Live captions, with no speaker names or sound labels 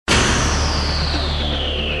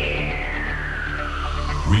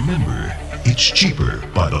Remember, it's cheaper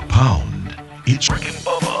by the pound. It's Rick and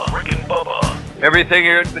Bubba. Rick and Bubba. Everything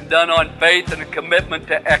here has been done on faith and a commitment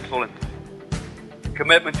to excellence.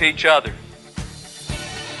 Commitment to each other.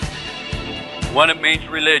 One, it means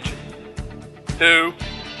religion. Two,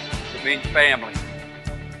 it means family.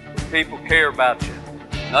 People care about you.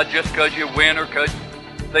 Not just because you win or because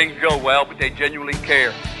things go well, but they genuinely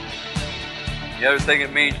care. The other thing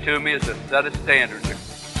it means to me is a set of standards.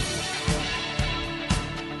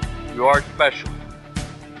 You are special.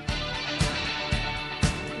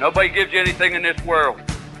 Nobody gives you anything in this world.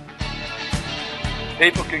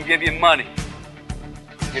 People can give you money,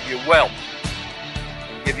 give you wealth,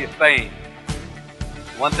 give you fame.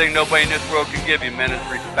 One thing nobody in this world can give you, man,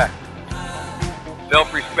 is respect.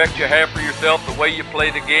 Self-respect you have for yourself, the way you play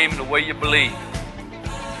the game, and the way you believe,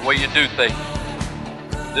 the way you do things.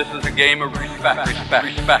 This is a game of respect.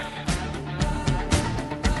 Respect.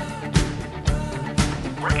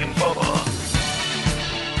 Rick and Bubba.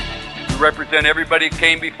 You represent everybody that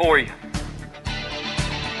came before you,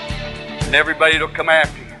 and everybody that'll come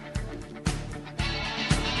after you.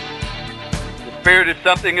 The Spirit is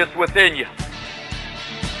something that's within you.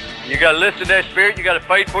 You got to listen to that Spirit, you got to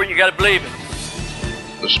fight for it, you got to believe it.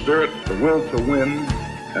 The spirit, the will to win,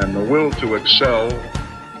 and the will to excel,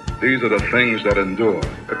 these are the things that endure.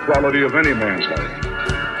 The quality of any man's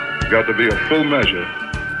life. You've got to be a full measure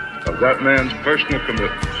of that man's personal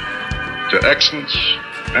commitment to excellence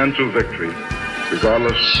and to victory,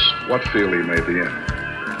 regardless what field he may be in.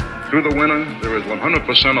 Through the winner, there is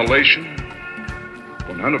 100% elation,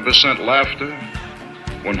 100% laughter,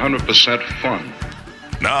 100% fun.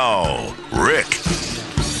 Now, Rick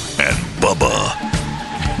and Bubba.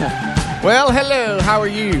 Well, hello. How are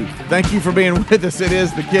you? Thank you for being with us. It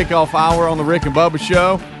is the Kickoff Hour on the Rick and Bubba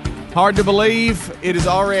Show. Hard to believe it is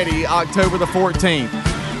already October the 14th.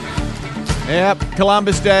 Yep,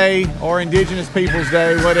 Columbus Day or Indigenous Peoples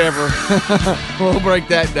Day, whatever. We'll break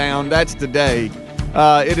that down. That's today.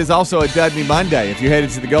 It is also a Dudney Monday. If you're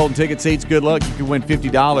headed to the Golden Ticket Seats, good luck. You can win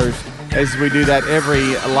 $50 as we do that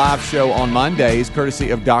every live show on Mondays, courtesy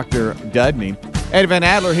of Dr. Dudney. Eddie Van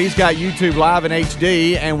Adler, he's got YouTube Live in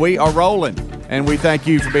HD, and we are rolling. And we thank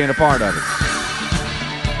you for being a part of it.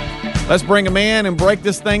 Let's bring him in and break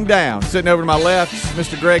this thing down. Sitting over to my left,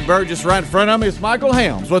 Mr. Greg Burgess. Right in front of me is Michael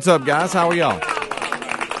Helms. What's up, guys? How are y'all?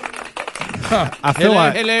 I feel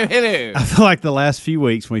like the last few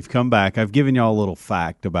weeks we've come back, I've given y'all a little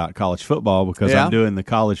fact about college football because I'm doing the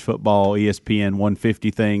college football ESPN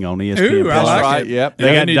 150 thing on ESPN. Ooh, I like it. Yep.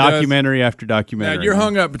 They got documentary after documentary. Now, you're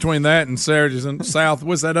hung up between that and Sarah's and South.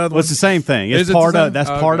 What's that other one? Well, it's the same thing. It's part of that's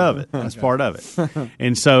part of it. That's part of it.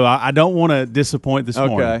 And so I don't want to disappoint this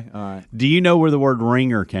morning. Okay, all right. Do you know where the word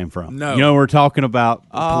ringer came from? No. You know, we're talking about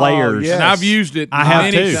players. yes. And I've used it. I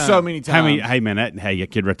have too. So many times. Hey, man, that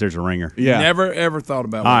kid right there's a ringer. Yeah. Never, ever thought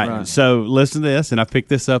about All it. right, so listen to this, and I picked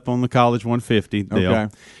this up on the College 150 deal.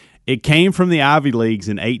 Okay. It came from the Ivy Leagues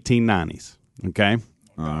in 1890s. Okay,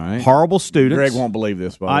 All right. horrible students. Greg won't believe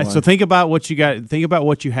this, by the All right, way. so think about what you got. Think about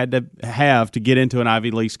what you had to have to get into an Ivy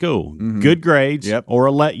League school. Good grades, Yep. or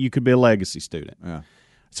you could be a legacy student. Yeah.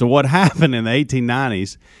 So what happened in the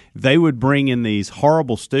 1890s? They would bring in these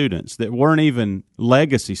horrible students that weren't even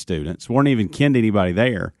legacy students, weren't even kin to anybody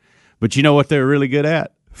there. But you know what they were really good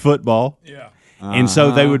at? Football. Yeah. And so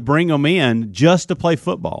they would bring them in just to play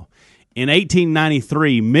football. In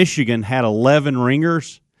 1893, Michigan had 11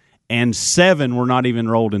 ringers, and 7 were not even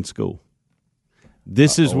enrolled in school.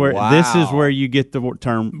 This is where you get the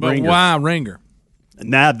term But ringer. why ringer?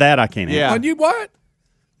 Now that I can't answer. Yeah. Well, you what?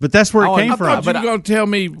 But that's where it came I from. thought you were going to tell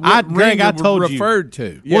me what Greg, ringer I told you. referred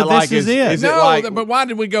to. Yeah, Well, like, this is it. Is No, it like, but why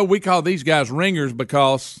did we call these guys ringers?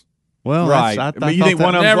 Because Well, right. I But you think thought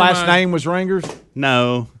one of that- them's Never last mind. name was Ringers?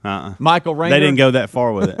 No. Michael Ringer? They didn't go that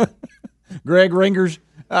far with it. Greg Ringers?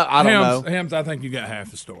 I don't know. Helms, I think you got half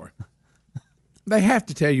the story. They have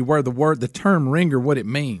to tell you where the term ringer, what it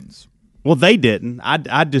means. Well, they didn't.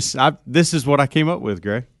 This is what I came up with,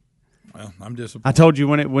 Greg. Well, I'm disappointed. I told you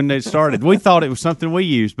when they started. We thought it was something we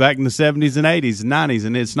used back in the 70s and 80s and 90s,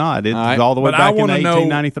 and it's not. It's all the way But back I in want to know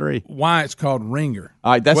 1893. why it's called ringer.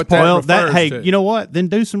 All right, that's what part- that refers Hey, to. you know what? Then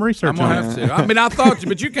do some research I'm gonna on have it. to. I mean, I thought you,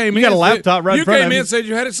 but you came in. got a and laptop right in You front came of in you. and said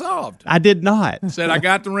you had it solved. I did not. Said I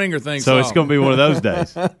got the ringer thing. So solved. it's going to be one of those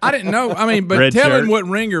days. I didn't know. I mean, but Red telling shirt. what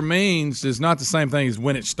ringer means is not the same thing as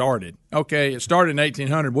when it started. Okay, it started in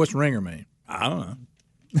 1800. What's ringer mean? I don't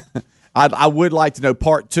know. I would like to know.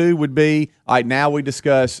 Part 2 would be, All right, now we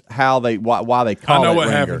discuss why they call it I know what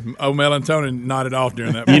ringer. happened. Oh, Melatonin nodded off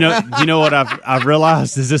during that. You know what I've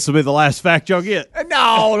realized is this will be the last fact y'all get.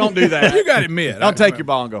 No, don't do that. You got to admit. Don't take your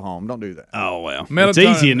ball and go home. Don't do that. Oh well, Melatonin, it's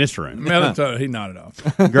easy in this room. Melatonin, he nodded off.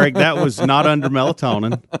 Greg, that was not under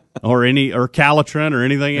melatonin or Calitrin or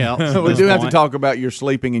anything else. We do have to talk about your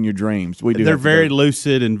sleeping and your dreams. We do. They're have to very go.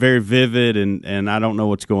 lucid and very vivid, and I don't know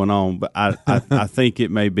what's going on, but I think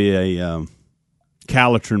it may be a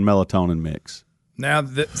Calitrin melatonin mix. Now,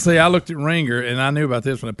 see, I looked at ringer, and I knew about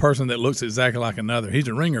this one. A person that looks exactly like another, he's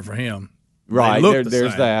a ringer for him. Right, They look the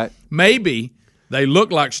there's same. that. Maybe they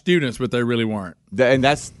look like students, but they really weren't. And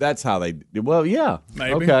that's how they. Well, yeah.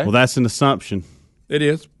 Maybe. Okay. Well, that's an assumption. It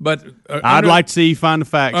is, but I'd like to see you find the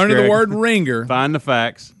facts. under Greg. the word ringer, Find the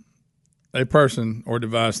facts. a person or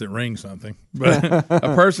device that rings something, but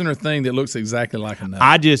a person or thing that looks exactly like another.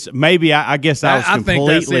 I guess I was I think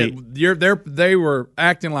that's completely. it. They were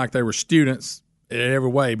acting like they were students in every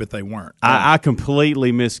way, but they weren't. I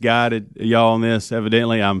completely misguided y'all on this.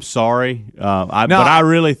 Evidently, I'm sorry. But I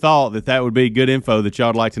really thought that would be good info that y'all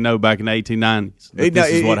would like to know back in the 1890s. This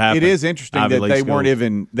is what happened. It is interesting Ivy that League they schools. weren't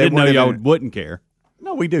even. They Didn't know weren't y'all even, wouldn't care.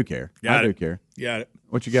 No, we do care. I do care. Got it.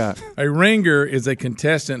 What you got? A ringer is a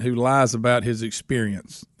contestant who lies about his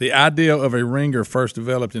experience. The idea of a ringer first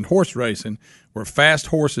developed in horse racing, where fast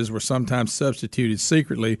horses were sometimes substituted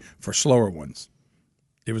secretly for slower ones.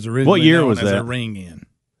 It was originally What year known was as that? a ring in.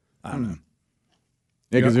 I don't know.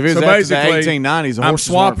 Yeah, because if it was So after the basically, 1890s, the I'm horses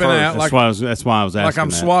swapping weren't out first. That's why I was asking. like I'm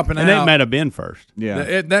that. swapping and out- it might have been first.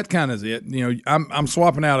 Yeah. That kind of is it. You know, I'm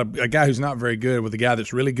swapping out a guy who's not very good with a guy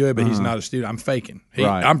that's really good, but he's not a student. I'm faking.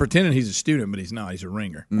 Right. I'm pretending he's a student, but he's not. He's a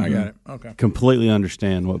ringer. I got it. Okay. Completely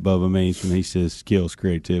understand what Bubba means when he says kills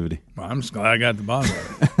creativity. Well, I'm just glad I got the bottom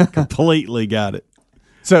of it. Completely got it.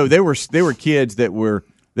 So there were kids that were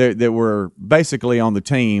basically on the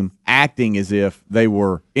team acting as if they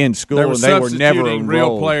were in school They were and they were never substituting real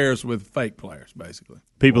enrolled. players with fake players, basically.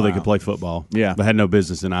 People that could play football, Yeah. but had no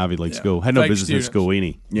business in Ivy League school. Had no Fake business students. in school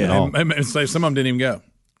at Yeah. all. And say some of them didn't even go,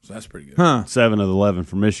 so that's pretty good. 7 of the 11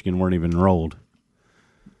 from Michigan weren't even enrolled.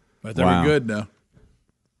 But they Wow. were good though.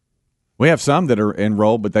 We have some that are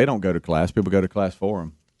enrolled, but they don't go to class. People go to class for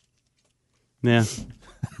them. Yeah.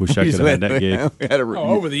 Wish I could have had that gig.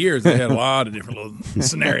 Over the years, they had a lot of different little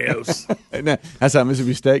scenarios. That's how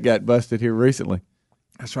Mississippi State got busted here recently.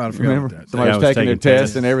 That's right. I forgot Remember? about that. Somebody Yeah, was I was taking their taking test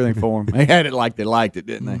tests. and everything for them. They had it like they liked it,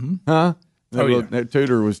 didn't they? Huh? Oh, yeah. Their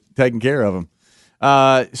tutor was taking care of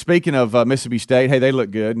them. Speaking of Mississippi State, hey, they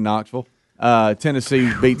look good in Knoxville.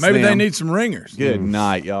 Tennessee beats Maybe them. they need some ringers. Good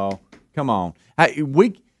night, y'all. Come on.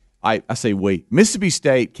 I say we. Mississippi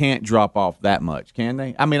State can't drop off that much, can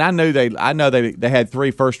they? I mean, I know they had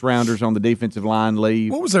 3 first-rounders on the defensive line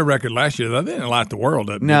leave. What was their record last year? They didn't light the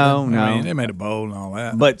world up. No, did they? no. I mean, they made a bowl and all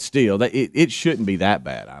that. But still, it shouldn't be that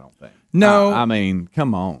bad, I don't think. No. I mean,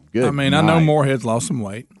 come on. Good I mean, I know night. Moorhead's lost some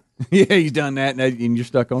weight. Yeah, he's done that, and you're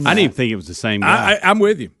stuck on that. I didn't even think it was the same guy. I'm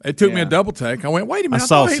with you. It took me Yeah. a double take. I went, wait a minute. I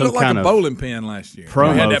saw thought he some looked like kind a of bowling pin last year. He had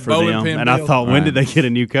Promo that for bowling them, pin and I build. thought, when did they get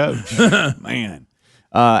a new coach? Man.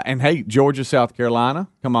 And, hey, Georgia, South Carolina,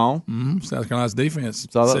 come on. South Carolina's defense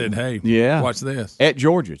So that- said, hey, Yeah. watch this. At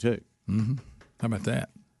Georgia, too. How about that?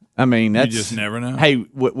 I mean, that's just never know. Hey,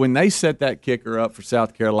 when they set that kicker up for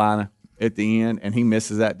South Carolina at the end, and he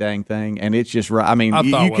misses that dang thing, and it's just right. I mean, I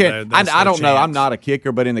you thought, well, can't. that's I their don't know. I'm chance. not a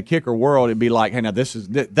kicker, but in the kicker world, it'd be like, hey, now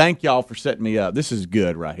thank y'all for setting me up. This is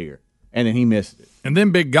good right here. And then he missed it. And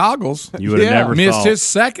then Big Goggles You would have Yeah. never missed thought. his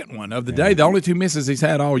second one of the day. The only 2 misses he's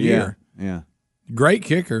had all year. Yeah. Great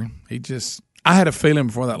kicker. I had a feeling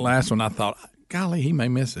before that last one, I thought, golly, he may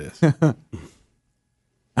miss this.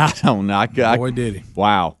 I don't know. Boy, did he.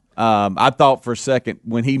 Wow. I thought for a second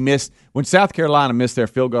when South Carolina missed their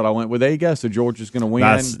field goal, I went, well, there you go. So Georgia's going to win,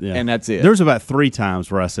 and that's it. There was about 3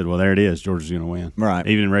 times where I said, well, there it is. Georgia's going to win. Right.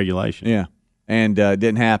 Even in regulation. Yeah, and it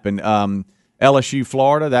didn't happen. LSU,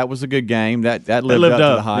 Florida, that was a good game. That lived up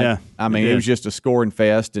to the hype. Yeah, I mean, it was just a scoring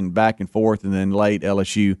fest and back and forth, and then late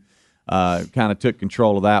LSU kind of took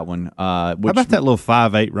control of that one. How about that little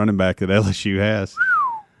 5'8" running back that LSU has?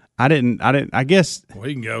 I guess Well,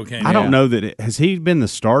 he can go, can't he? I don't know that has he been the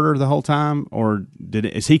starter the whole time, or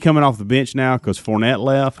is he coming off the bench now because Fournette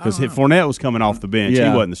left? Because Fournette was coming off the bench,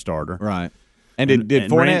 Yeah. he wasn't the starter. Right. And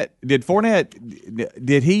did Fournette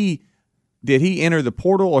did he enter the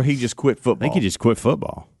portal or he just quit I football? think he just quit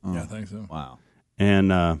football. Yeah, I think so. Wow. And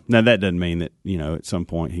now that doesn't mean that at some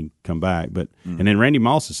point he'd come back, but and then Randy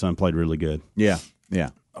Moss's son played really good. Yeah.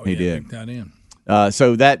 Oh, he yeah, did. Big tight end.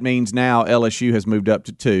 So that means now LSU has moved up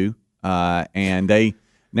to 2, and they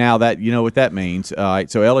now that you know what that means. All right,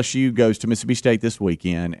 so LSU goes to Mississippi State this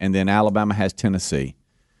weekend, and then Alabama has Tennessee.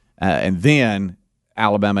 and then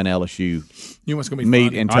Alabama and LSU You know what's going to be meet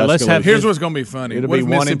funny? in All right, let's Tuscaloosa. have- Here's what's going to be funny. It'll What be if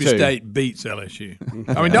 1 and Mississippi 2. State beats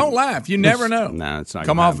LSU? I mean, don't laugh. You never know. No, it's not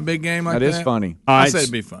Come gonna off a happen. big game like That that. is funny. All I right, said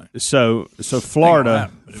it'd be funny. So gonna Florida,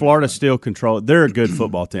 happen, but Florida still control. They're a good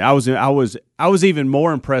football team. I was even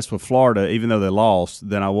more impressed with Florida, even though they lost,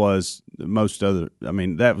 than I was most other. I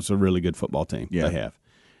mean, that was a really good football team Yeah. they have.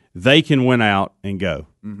 They can win out and go.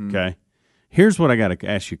 Okay. Here's what I got to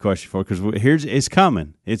ask you a question for, because it's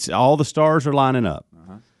coming. It's all the stars are lining up.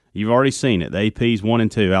 You've already seen it. The AP's 1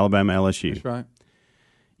 and 2, Alabama, LSU. That's right.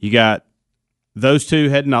 You got those two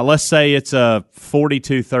heading out. Let's say it's a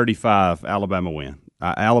 42-35 Alabama win.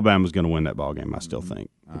 Alabama's going to win that ball game, I still think.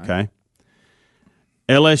 Okay.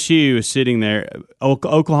 LSU is sitting there.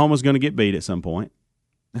 Oklahoma's going to get beat at some point.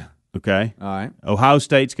 Okay. All right. Ohio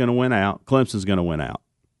State's going to win out. Clemson's going to win out.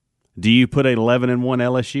 Do you put an 11-1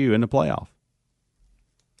 LSU in the playoff?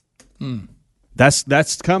 That's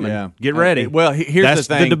coming. Yeah. Get ready. Well, here's that's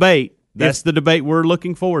the thing. debate. That's the debate we're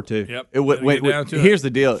looking forward to. Yep. Here's the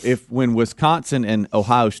deal: when Wisconsin and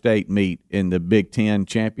Ohio State meet in the Big Ten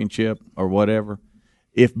championship or whatever,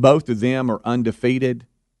 if both of them are undefeated,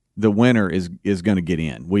 the winner is going to get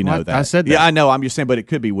in. We know that. I said that. Yeah, I know. I'm just saying, but it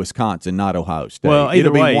could be Wisconsin, not Ohio State. Well, either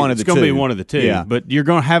It'll way, be one of the it's going to be two. one of the two. Yeah. But you're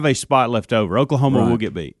going to have a spot left over. Oklahoma will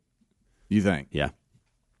get beat. You think? Yeah.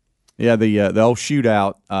 Yeah. The old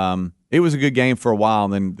shootout. It was a good game for a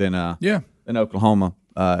while, and then Oklahoma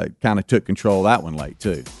kind of took control of that one late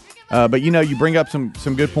too. But you bring up some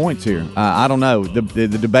good points here. I don't know. The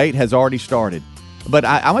debate has already started, but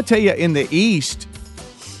I'm gonna tell you, in the East,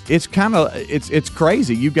 it's kind of it's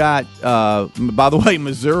crazy. You got by the way,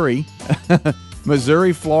 Missouri,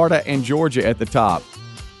 Florida, and Georgia at the top.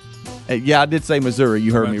 Yeah, I did say Missouri.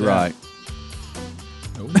 You heard me right.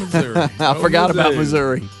 Oh, Missouri. I forgot about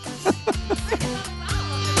Missouri.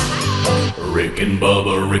 Rick and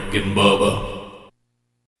Bubba.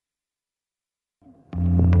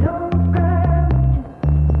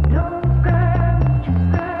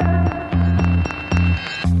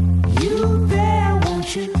 You there,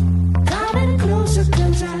 won't you? Come in closer,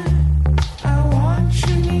 'cause I want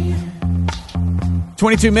you near.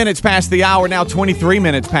 22 minutes past the hour, now 23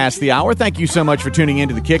 minutes past the hour. Thank you so much for tuning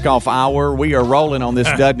into the Kickoff Hour. We are rolling on this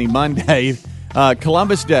Dudney Monday.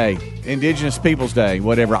 Columbus Day, Indigenous Peoples Day,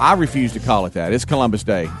 whatever. I refuse to call it that. It's Columbus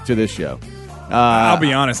Day to this show. I'll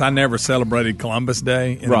be honest, I never celebrated Columbus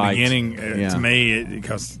Day in Right. the beginning. Yeah. To me,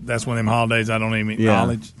 because that's one of them holidays I don't even Yeah.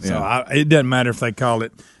 acknowledge. So Yeah. it doesn't matter if they call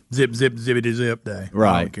it zip, zippity zip day.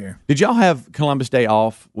 Right. I don't care. Did y'all have Columbus Day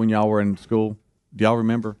off when y'all were in school? Do y'all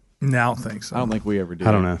remember? No, I don't think so. I don't think we ever did.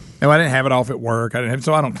 I don't know. No, I didn't have it off at work.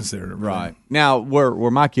 So I don't consider it. Right. Now, where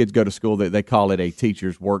my kids go to school, they call it a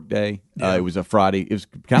teacher's work day. It was a Friday. It was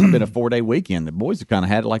kind of been a 4-day weekend. The boys have kind of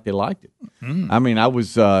had it like they liked it. I mean, I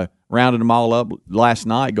was rounding them all up last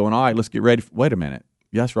night going, all right, let's get ready. Wait a minute.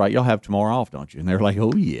 Yeah, that's right. Y'all have tomorrow off, don't you? And they're like,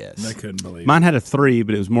 oh, yes. They couldn't believe it. Mine had a 3,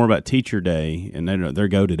 but it was more about Teacher Day, and their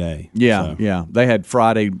go today. Yeah, So- yeah. They had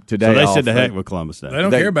Friday today So they off. said the heck with Columbus Day. They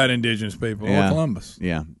don't They- care about Indigenous people Yeah. or Columbus.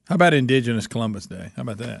 Yeah. How about Indigenous Columbus Day? How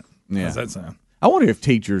about that? Yeah. How's that sound? I wonder if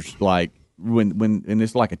teachers, like, when and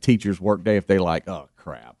it's like a teacher's work day, if they like, oh,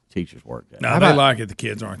 crap, teacher's work day. No, they like it. The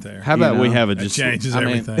kids aren't there. How about You we know, have a That just changes I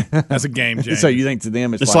mean- everything. That's a game changer. So you think to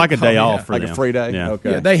them it's It's like a day oh, off yeah, for like them. a free day? Yeah.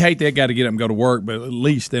 Okay. Yeah, they hate they got to get up and go to work, but at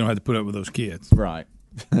least they don't have to put up with those kids. Right.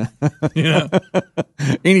 You know?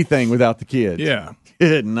 Anything without the kids. Yeah.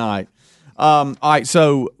 Good night. All right,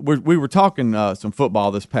 so we were talking some football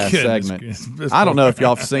this past Goodness segment. gracious. I don't know if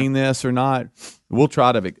y'all have seen this or not. We'll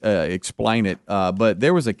try to explain it. But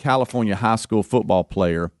there was a California high school football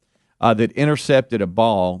player that intercepted a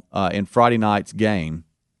ball in Friday night's game,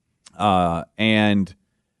 and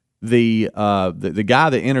the guy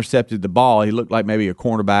that intercepted the ball, he looked like maybe a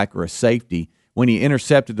cornerback or a safety. When he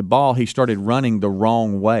intercepted the ball, he started running the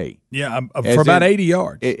wrong way. Yeah, As for about in- 80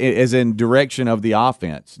 yards. As in direction of the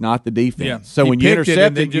offense, not the defense. Yeah. So He when you picked it and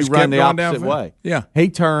intercept then it, you just run kept the going opposite downfield. way. Yeah. He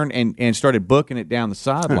turned and started booking it down the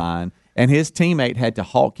sideline, and his teammate had to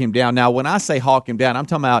hawk him down. Now, when I say hawk him down, I'm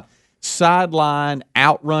talking about sideline,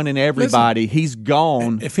 outrunning everybody. He's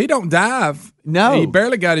gone. If he don't dive, No. he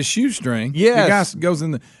barely got his shoestring. Yes. The guy goes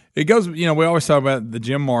in the. It goes. You know, we always talk about the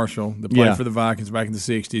Jim Marshall that played Yeah. for the Vikings back in the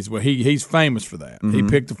 '60s. Well, he's famous for that. Mm-hmm. He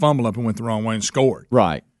picked the fumble up and went the wrong way and scored.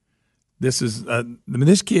 Right. This is.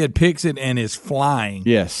 This kid picks it and is flying.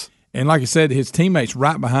 Yes. And like I said, his teammates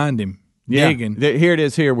right behind him digging. Here it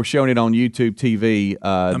is. Here we're showing it on YouTube TV.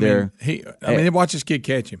 There. I mean, watch this kid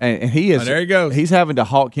catch him. And he is. Oh, there he goes. He's having to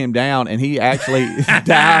hawk him down, and he actually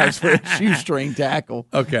dives for a shoestring tackle.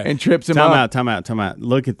 Okay. And trips him Time up. out.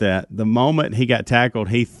 Look at that. The moment he got tackled,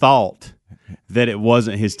 he thought that it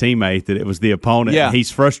wasn't his teammate, that it was the opponent. Yeah. And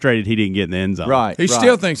he's frustrated he didn't get in the end zone. Right. He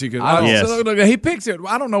still thinks he could. Yes. So, look, he picks it.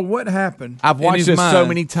 I don't know what happened. I've in watched his this so mind.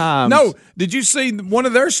 many times. No, did you see one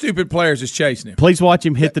of their stupid players is chasing him? Please watch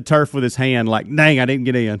him hit the turf with his hand like, dang, I didn't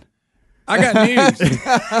get in. I got news.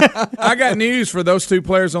 I got news for those two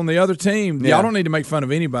players on the other team. Yeah. Y'all don't need to make fun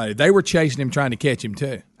of anybody. They were chasing him, trying to catch him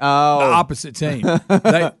too. Oh. The opposite team.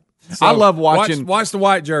 I love watching. Watch the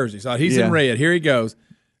white jerseys. He's Yeah. in red. Here he goes.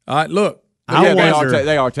 All right, look. I they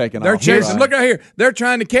wonder- are taking They're off. chasing. Right. Look out here. They're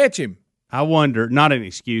trying to catch him. I wonder, not an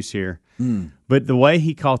excuse here, but the way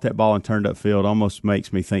he caught that ball and turned upfield almost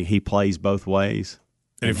makes me think he plays both ways.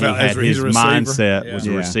 And And he felt he had he's his a receiver. mindset was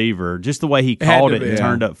a Yeah. receiver. Just the way he had called to it be. and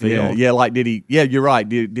turned upfield. Yeah, like did he? Yeah, you're right.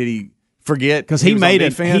 Did he forget? Because he was on made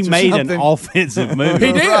defense or an something? offensive move.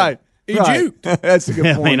 He did. Right. He right. juked. That's a good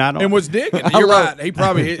I point. mean, I don't. And was digging. You're love-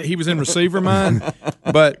 right. He was in receiver mind,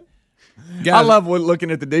 but guys, I love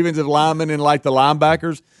looking at the defensive linemen and like the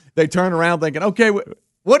linebackers. They turn around thinking, "Okay,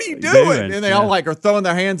 what are you doing?" And they all like are throwing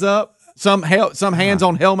their hands up. Some hands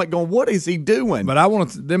on helmet going, "What is he doing?" But I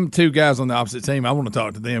want them two guys on the opposite team. I want to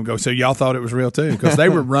talk to them. Go. So y'all thought it was real too because they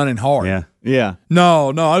were running hard. Yeah. yeah. No.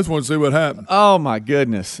 I just want to see what happened. Oh my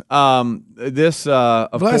goodness. This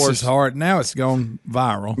of Bless course. his heart. Now it's gone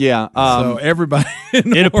viral. Yeah. So everybody. In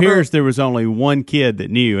the It appears world- there was only one kid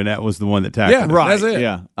that knew, and that was the one that tackled Yeah, him. Right. That's it.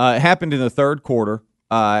 Yeah. It happened in the third quarter,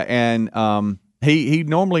 and he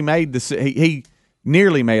normally made he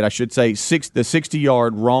nearly made, I should say, the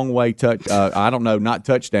 60-yard wrong way touch. I don't know, not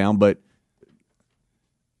touchdown, but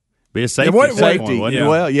Be a safety. what- at some safety. point, wouldn't it?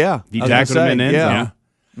 Well, yeah. You I was gonna tackled him say, in the end yeah. zone.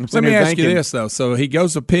 I'm Let sitting me there ask you thinking, this though. So he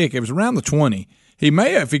goes to pick. It was around the 20. He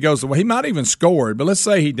may have, if he goes away, he might even score. But let's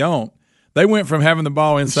say he don't. They went from having the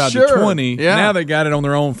ball inside Sure, the 20. yeah. Now they got it on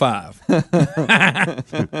their own 5.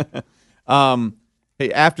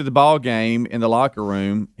 After the ball game in the locker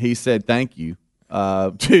room, he said thank you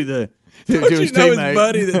to the to Don't his you know teammate. his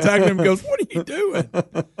buddy that tackled him goes, "What are you doing?"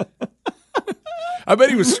 I bet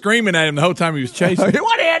he was screaming at him the whole time he was chasing him.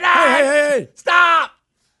 What are you doing? Hey. Stop!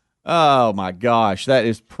 Oh my gosh, that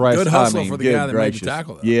is precious. Good hustle I mean, for the good guy that made the gracious.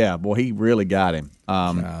 tackle, though. Yeah, boy, he really got him.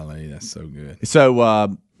 Golly, that's so good.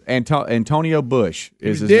 So Antonio Bush He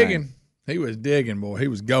is was his digging. name. He was digging, boy. He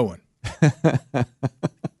was going.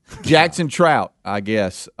 Jackson Trout, I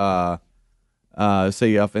guess. See,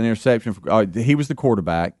 an interception. He was the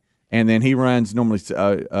quarterback, and then he runs normally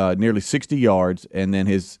nearly 60 yards, and then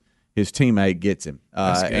his teammate gets him.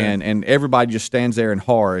 And everybody just stands there in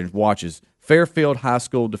horror and watches. Fairfield High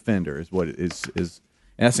School defender is what it is, and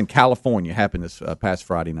that's in California. Happened this past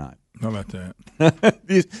Friday night. How about that?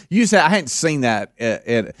 You said I hadn't seen that.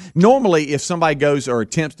 Normally, if somebody goes or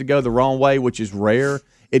attempts to go the wrong way, which is rare,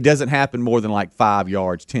 it doesn't happen more than like 5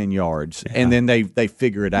 yards, 10 yards, and then they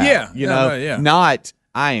figure it out. Yeah, you yeah, know, right, yeah. not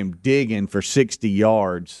I am digging for 60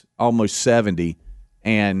 yards, almost 70,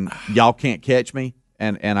 and y'all can't catch me,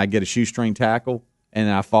 and I get a shoestring tackle, and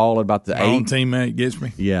I fall at about the My own 8. teammate gets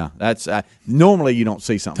me. Yeah, that's normally you don't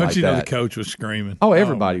see something Don't like you know that. the coach was screaming? Oh,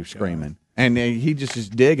 everybody my was screaming, and he just is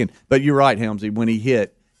digging. But you're right, Helmsy. When he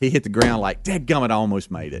hit the ground like, "Dadgum, I almost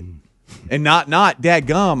made it," and not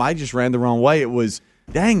 "Dadgum, I just ran the wrong way." It was,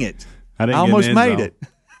 "Dang it, I I didn't get almost in the made end it."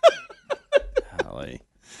 Golly.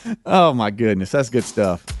 Oh my goodness, that's good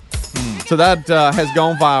stuff. So that has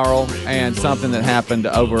gone viral, and something that happened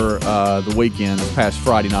over the weekend, this past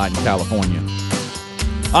Friday night in California.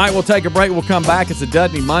 All right, we'll take a break. We'll come back. It's a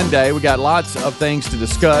Dudney Monday. We got lots of things to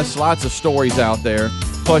discuss, lots of stories out there,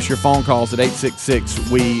 plus your phone calls at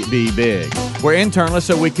 866-WE-BE-BIG. We're internless,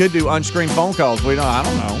 so we could do unscreened phone calls. I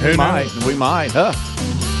don't know. Who knows? We might. Huh?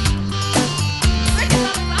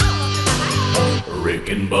 Rick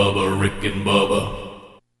and Bubba, Rick and Bubba.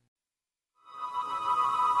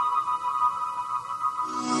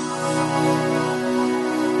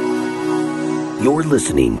 You're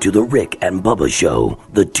listening to The Rick and Bubba Show,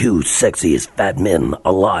 the two sexiest fat men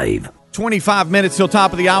alive. 25 minutes till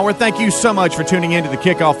top of the hour. Thank you so much for tuning in to the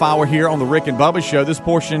Kickoff Hour here on the Rick and Bubba Show. This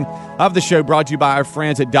portion of the show brought to you by our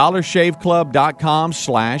friends at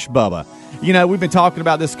dollarshaveclub.com/Bubba. You know, we've been talking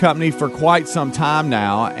about this company for quite some time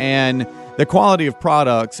now, and the quality of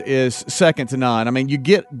products is second to none. I mean, you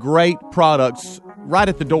get great products right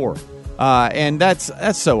at the door. And that's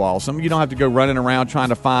so awesome. You don't have to go running around trying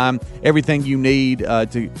to find everything you need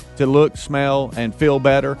to look, smell, and feel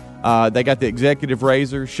better. They got the executive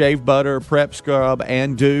razor, shave butter, prep scrub,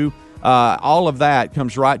 and dew. All of that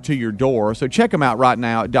comes right to your door. So check them out right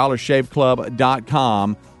now at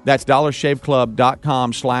dollarshaveclub.com. That's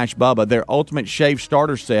dollarshaveclub.com/Bubba. Their Ultimate Shave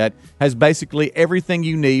Starter Set has basically everything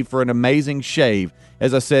you need for an amazing shave.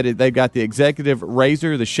 As I said, they've got the executive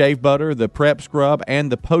razor, the shave butter, the prep scrub,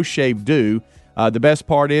 and the post-shave dew. The best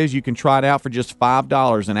part is you can try it out for just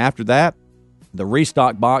 $5, and after that, the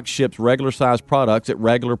restock box ships regular-sized products at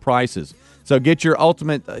regular prices. So get your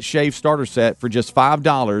Ultimate Shave Starter Set for just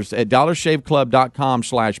 $5 at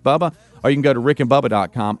dollarshaveclub.com/Bubba, or you can go to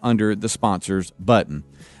rickandbubba.com under the sponsors button.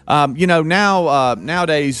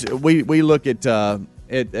 Nowadays we look at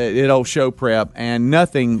old show prep, and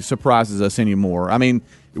nothing surprises us anymore. I mean,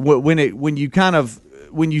 when you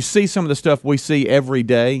see some of the stuff we see every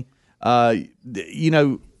day,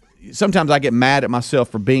 sometimes I get mad at myself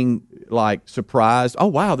for being like surprised. Oh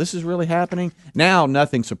wow, this is really happening. Now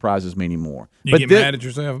nothing surprises me anymore. You get mad at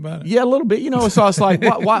yourself about it? Yeah, a little bit. So it's like,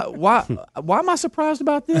 why am I surprised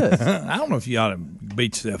about this? I don't know if you ought to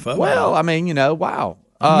beat yourself up. Well, I mean, wow.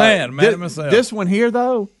 I'm mad at myself. This one here,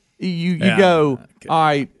 though, you go, all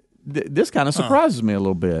right, this kind of surprises me a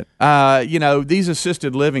little bit. These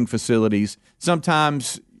assisted living facilities,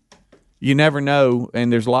 sometimes you never know,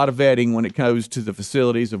 and there's a lot of vetting when it goes to the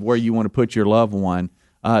facilities of where you want to put your loved one.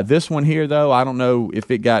 This one here, though, I don't know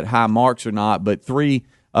if it got high marks or not, but 3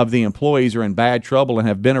 of the employees are in bad trouble and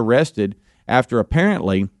have been arrested after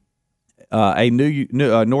apparently a new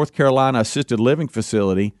North Carolina assisted living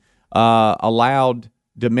facility allowed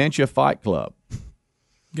Dementia Fight Club.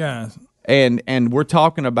 Guys. And we're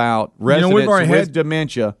talking about residents with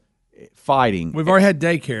dementia fighting. We've already had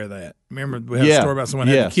daycare of that. Remember, we had a story about someone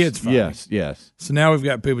having kids fighting. Yes. So now we've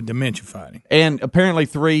got people with dementia fighting. And apparently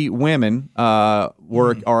 3 women are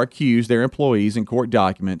accused, their employees in court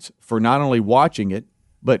documents, for not only watching it,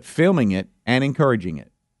 but filming it and encouraging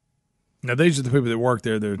it. Now, these are the people that work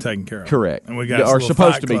there that are taken care of. Correct. And we got are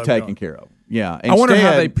supposed to be taken care of. Yeah. I wonder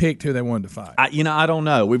how they picked who they wanted to fight. I don't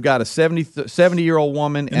know. We've got a 70-year-old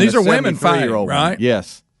woman and these a are women fighting, right?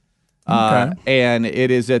 Yes. Okay. And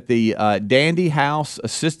it is at the Dandy House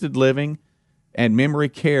Assisted Living and Memory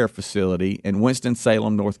Care Facility in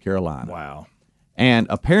Winston-Salem, North Carolina. Wow. And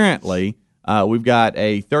apparently, we've got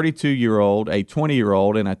a 32-year-old, a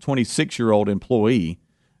 20-year-old, and a 26-year-old employee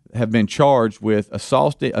have been charged with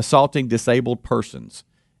assaulting disabled persons.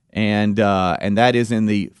 And that is in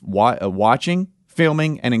the watching,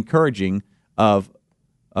 filming, and encouraging of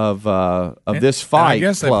this fight. I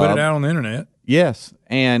guess they club. put it out on the internet. Yes,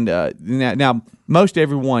 and now most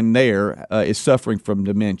everyone there is suffering from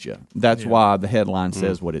dementia. That's why the headline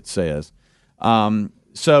says what it says.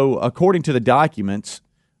 So according to the documents,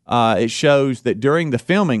 it shows that during the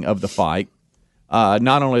filming of the fight,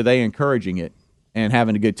 not only are they encouraging it and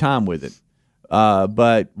having a good time with it,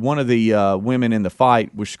 but one of the women in the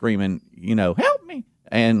fight was screaming, help me,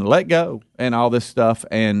 and let go, and all this stuff,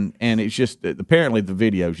 and it's just, apparently the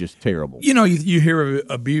video is just terrible. You hear of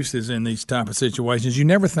abuses in these type of situations. You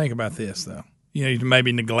never think about this, though.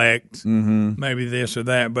 Maybe neglect, maybe this or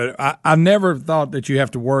that, but I never thought that you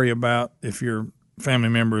have to worry about if your family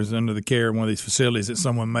member is under the care of one of these facilities that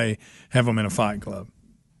someone may have them in a fight club.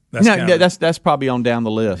 That's probably on down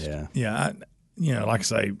the list. Yeah. Like I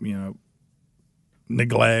say,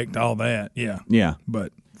 neglect, all that. Yeah.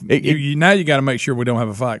 But now you got to make sure we don't have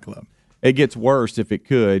a fight club. It gets worse if it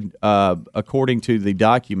could. According to the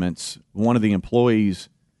documents, one of the employees,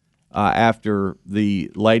 after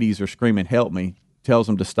the ladies are screaming, help me, tells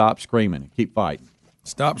them to stop screaming and keep fighting.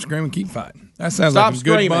 Stop screaming, keep fighting. That sounds like a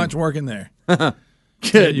good bunch working there.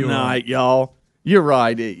 Good night, y'all. You're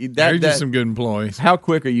right. They're just some good employees. How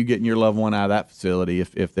quick are you getting your loved one out of that facility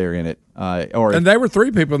if they're in it? And they were 3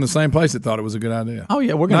 people in the same place that thought it was a good idea. Oh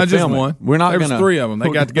yeah, we're going to film just one. It. We're not. There was 3 of them. They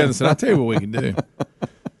got together and said, "I'll tell you what we can do."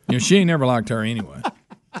 She ain't never liked her anyway.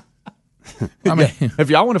 I mean, if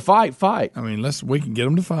y'all want to fight. I mean, we can get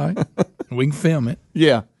them to fight. We can film it.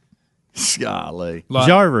 Yeah. Golly. Did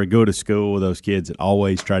y'all ever go to school with those kids that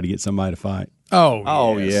always try to get somebody to fight?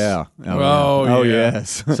 Oh, yes. Yeah. Oh,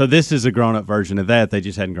 yes. So this is a grown-up version of that. They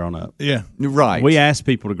just hadn't grown up. Yeah. Right. We ask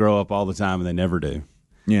people to grow up all the time, and they never do.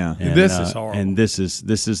 Yeah. And, this is horrible. And this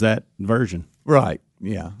is that version. Right.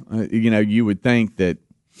 Yeah. You would think that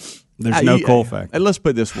there's no cool factor. Let's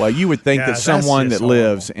put it this way: you would think that someone that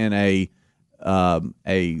lives in a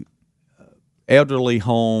elderly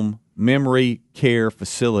home memory care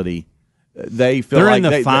facility, they're in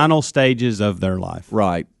the final stages of their life,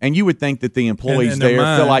 right? And you would think that the employees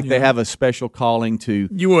there feel like they have a special calling to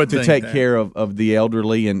take care of the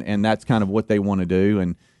elderly, and that's kind of what they want to do.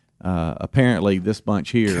 And apparently, this bunch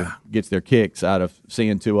here gets their kicks out of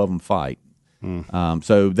seeing 2 of them fight.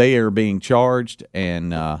 So they are being charged,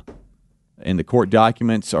 and the court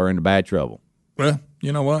documents are in bad trouble. Well,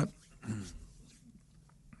 you know what?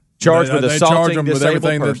 Charged with they charge assaulting them with disabled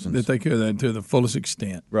everything persons. that they could to the fullest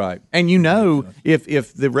extent. Right. And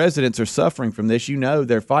if the residents are suffering from this,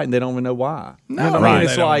 they're fighting. They don't even know why. No, you know what I mean?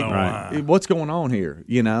 It's they don't like, know why. what's going on here?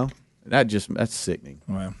 That's sickening.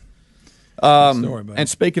 Well, story, and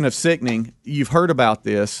speaking of sickening, you've heard about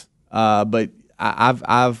this, but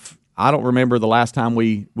I don't remember the last time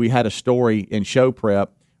we had a story in show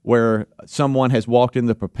prep where someone has walked in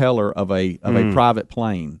the propeller of a private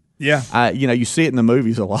plane. Yeah. You see it in the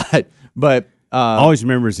movies a lot, but I always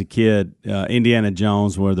remember as a kid, Indiana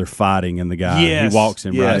Jones, where they're fighting and the guy he walks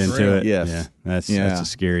him right into it. Yes. Yeah, that's a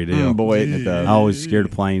scary deal. Boy, isn't it though? I was scared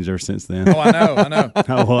of planes ever since then. Oh, I know.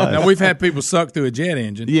 I was. Now we've had people suck through a jet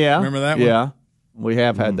engine. Yeah, remember that one? Yeah, we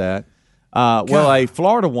have had that. Well, a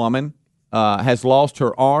Florida woman has lost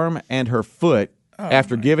her arm and her foot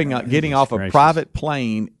after getting off a private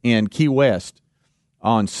plane in Key West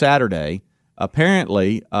on Saturday.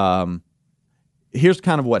 Apparently, here's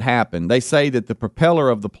kind of what happened. They say that the propeller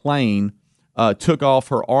of the plane took off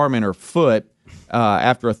her arm and her foot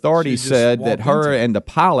after authorities said that her and the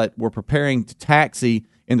pilot were preparing to taxi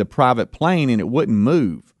in the private plane and it wouldn't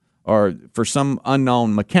move, or for some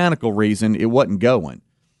unknown mechanical reason, it wasn't going.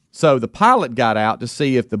 So the pilot got out to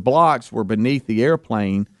see if the blocks were beneath the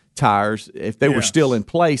airplane tires, if they were still in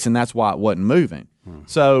place, and that's why it wasn't moving.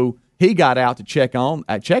 So he got out to check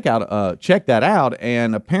that out,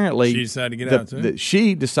 and apparently she decided to get out too.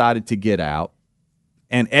 She decided to get out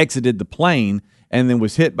and exited the plane, and then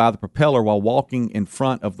was hit by the propeller while walking in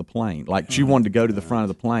front of the plane. Like she wanted to go to the front of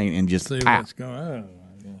the plane and just see what's going on.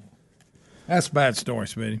 That's a bad story,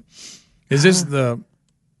 Speedy. Is this the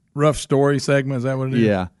rough story segment? Is that what it is?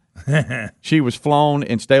 Yeah. She was flown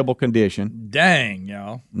in stable condition. Dang,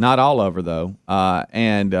 y'all. Not all of her, though.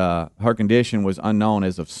 And her condition was unknown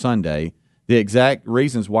as of Sunday. The exact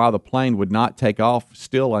reasons why the plane would not take off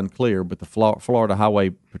still unclear, but the Florida Highway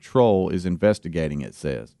Patrol is investigating, it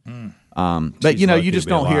says. But, you just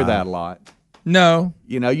don't hear that a lot. No.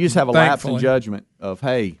 You just have a lapse in judgment of,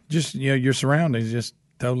 hey. Just, your surroundings just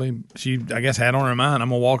totally, she, I guess, had on her mind, I'm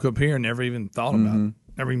going to walk up here and never even thought about it.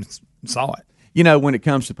 Never even saw it. When it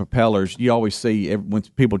comes to propellers, you always see when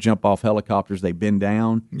people jump off helicopters, they bend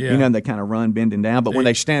down. Yeah. And they kind of run bending down. But when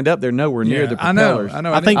they stand up, they're nowhere near the propellers. I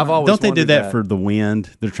know. I think I've always don't they do wondered that for the wind?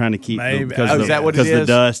 They're trying to keep because is that what it is? the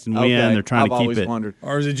dust and wind. Okay. They're trying to keep always it. Wondered.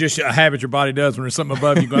 Or is it just a habit your body does when there's something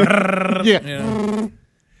above you going? Yeah.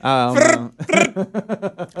 I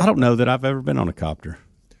don't know that I've ever been on a copter.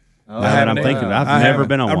 Now that I'm thinking, I've never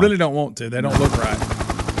been on one. I really don't want to. They don't look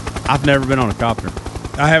right. I've never been on a copter.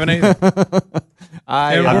 I haven't either.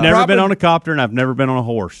 I've never been on a copter, and I've never been on a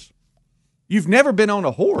horse. You've never been on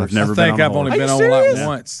a horse? I've never I think been on I've a only horse. been on serious? like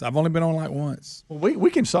once. I've only been on like once. Well,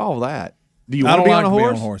 we can solve that. Do you I want to don't be like on a to be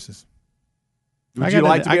horse? on horses. Would you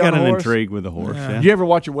like to be I on got a an horse? intrigue with a horse. Yeah. Do you ever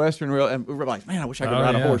watch a Western reel and we're like, man, I wish I could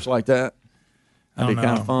ride a horse like that? That'd be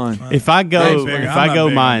kind of fun. If I go, big. if I'm I not go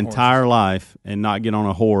big my on entire life and not get on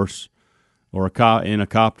a horse or in a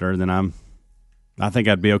copter, then I think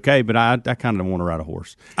I'd be okay. But I kind of want to ride a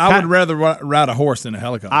horse. I would rather ride a horse than a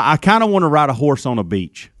helicopter. I kind of want to ride a horse on a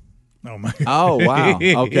beach, oh my! Oh, wow.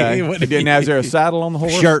 Okay. Now, is there a saddle on the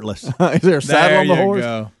horse? shirtless. Is there a saddle on the There you horse?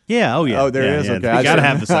 go. Yeah. Oh yeah. Oh, there yeah, is. Yeah. Okay. You got to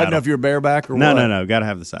have the I saddle. don't know if you're bareback or what. No. Got to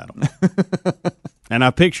have the saddle. And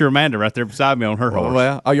I picture Amanda right there beside me on her horse.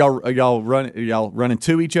 Well, are y'all running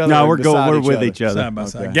to each other? No, or we're beside with each each other. Side by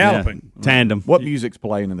side, Okay. galloping. Yeah. Tandem. What music's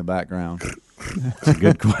playing in the background? That's a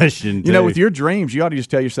good question. With your dreams, you ought to just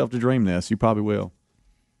tell yourself to dream this. You probably will.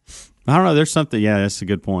 I don't know. There's something. Yeah, that's a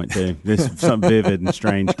good point too. There's something vivid and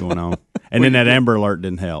strange going on. And then that Amber Alert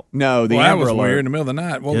didn't help. No, the Well, Amber that was Alert. weird in the middle of the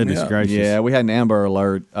night. Woke me Goodness up. gracious. Yeah, we had an Amber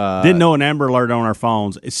Alert. Didn't know an Amber Alert on our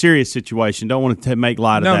phones. A serious situation. Don't want to make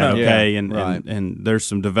light of No, that. no. Okay, Yeah, and, right. and there's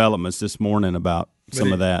some developments this morning about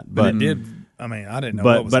some of that. But it did. I mean, I didn't know.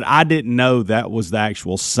 what was But I didn't know that was the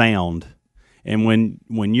actual sound. And when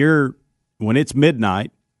it's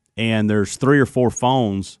midnight and there's 3 or 4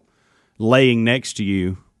 phones laying next to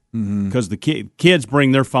you, because the kids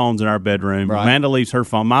bring their phones in our bedroom. Right. Amanda leaves her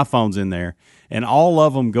phone. My phone's in there, and all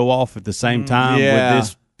of them go off at the same time. Yeah.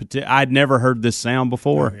 With this, I'd never heard this sound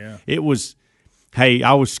before. Oh, yeah. It was. Hey,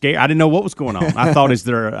 I was scared. I didn't know what was going on. I thought, is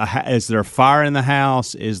there a fire in the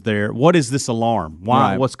house? What is this alarm?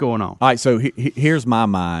 Why? Right. What's going on? All right, so here's my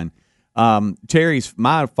mind.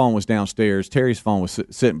 My phone was downstairs. Terry's phone was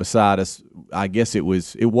sitting beside us. I guess it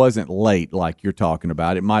wasn't late like you're talking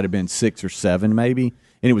about. It might have been 6 or 7 maybe,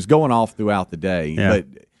 and it was going off throughout the day. Yeah.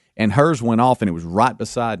 And hers went off, and it was right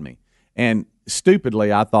beside me. And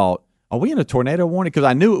stupidly, I thought, are we in a tornado warning? Because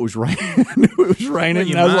I knew it was raining. And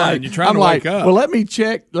I was like, You're trying I'm to like, wake up. well, let me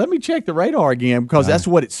check the radar again because that's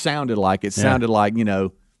what it sounded like. It sounded like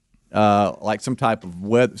like some type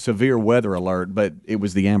of severe weather alert, but it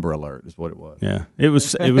was the Amber Alert is what it was. Yeah, it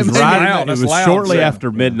was right. Loud. It was That's shortly loud.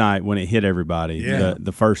 after midnight when it hit everybody Yeah.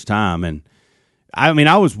 the first time, and I mean,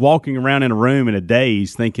 I was walking around in a room in a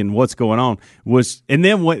daze, thinking, "What's going on?" And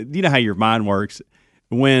then what? You know how your mind works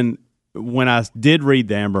when I did read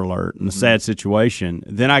the Amber Alert and the sad situation.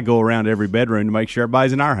 Then I go around every bedroom to make sure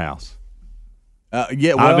everybody's in our house.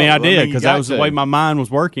 Yeah, well, I did because that you was the got way to. my mind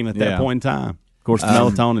was working at that Yeah. point in time. Of course, the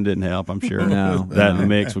melatonin didn't help. I'm sure No, that in the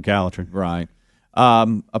mix with Calitrin. Right.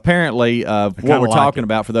 Apparently, what kinda we're like talking it.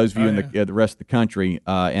 about for those of you in the rest of the country,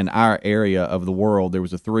 in our area of the world, there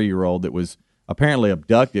was a 3-year-old that was apparently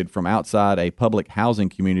abducted from outside a public housing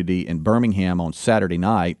community in Birmingham on Saturday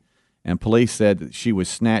night, and police said that she was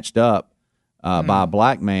snatched up by a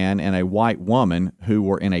black man and a white woman who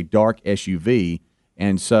were in a dark SUV,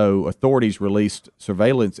 and so authorities released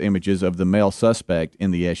surveillance images of the male suspect in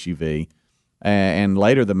the SUV. And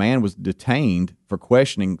later, the man was detained for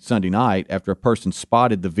questioning Sunday night after a person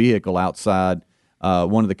spotted the vehicle outside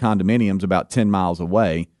one of the condominiums about 10 miles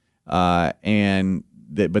away. But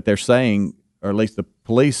they're saying, or at least the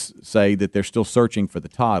police say, that they're still searching for the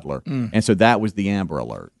toddler. And so that was the Amber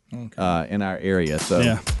Alert in our area. So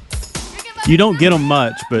Yeah, you don't get them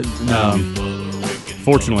much, but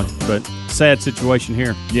fortunately, but sad situation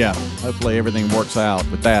here. yeah, hopefully everything works out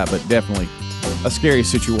with that, but definitely a scary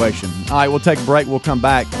situation. All right, we'll take a break. We'll come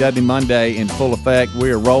back. Dudley Monday in full effect. We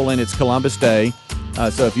are rolling. It's Columbus Day.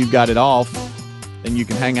 So if you've got it off, then you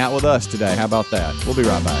can hang out with us today. How about that? We'll be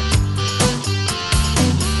right back.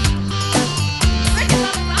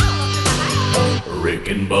 Rick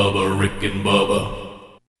and Bubba, Rick and Bubba.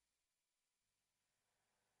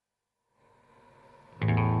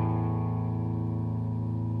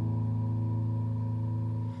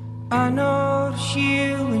 I notice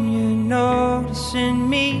you and you're noticing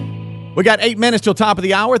me. We got 8 minutes till top of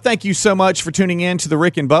the hour. Thank you so much for tuning in to the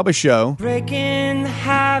Rick and Bubba Show. Breaking the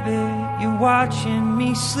habit, you're watching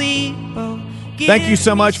me sleep. Oh, Thank you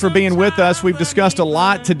so much for being with us. We've discussed a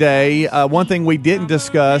lot today. One thing we didn't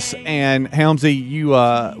discuss, and Helmsy, you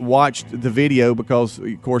watched the video because,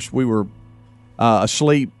 of course, we were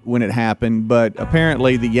asleep when it happened, but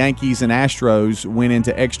apparently the Yankees and Astros went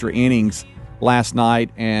into extra innings last night,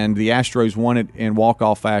 and the Astros won it in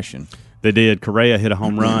walk-off fashion. They did. Correa hit a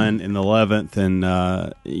home run in the 11th,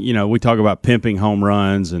 and we talk about pimping home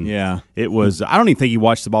runs, and it was. I don't even think he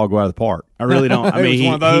watched the ball go out of the park. I really don't. I mean,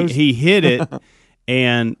 one of those. he hit it,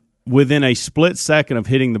 and within a split second of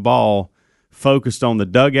hitting the ball, focused on the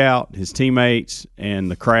dugout, his teammates,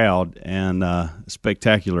 and the crowd, and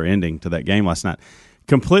spectacular ending to that game last night.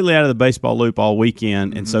 Completely out of the baseball loop all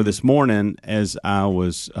weekend, and so this morning, as I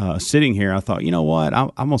was sitting here, I thought, you know what, I'm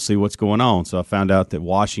going to see what's going on. So I found out that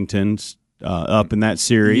Washington's up in that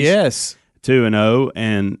series, Yes. 2-0,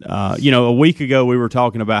 and a week ago we were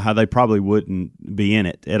talking about how they probably wouldn't be in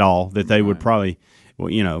it at all, that they would probably,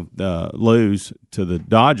 lose to the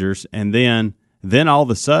Dodgers, and then all of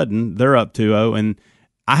a sudden they're up 2-0, and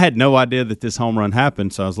I had no idea that this home run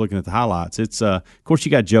happened, so I was looking at the highlights. It's of course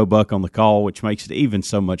you got Joe Buck on the call, which makes it even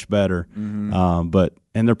so much better. And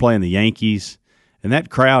they're playing the Yankees, and that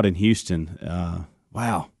crowd in Houston,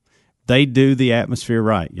 wow, they do the atmosphere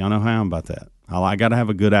right. Y'all know how I'm about that. I got to have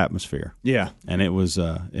a good atmosphere. Yeah. And it was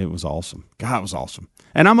awesome. God, it was awesome.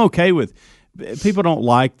 And I'm okay with people don't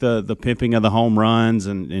like the pimping of the home runs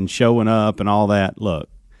and showing up and all that. Look,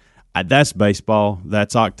 that's baseball.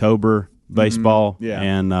 That's October baseball. Yeah.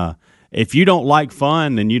 And if you don't like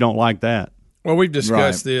fun, then you don't like that. Well, we've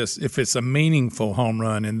discussed this. If it's a meaningful home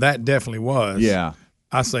run, and that definitely was,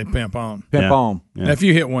 I say pimp on. Pimp on. Yeah. Now, if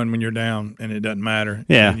you hit one when you're down and it doesn't matter,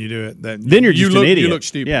 and you do it, then you're just an idiot. You look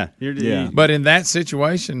stupid. Yeah. But in that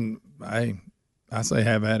situation, I say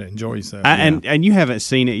have at it. Enjoy yourself. And you haven't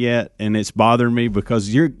seen it yet, and it's bothering me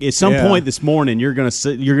because you're at some point this morning you're gonna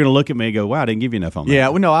look at me and go, "Wow, I didn't give you enough on that." Yeah,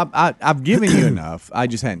 well, no, I've given you enough. I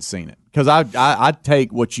just hadn't seen it because I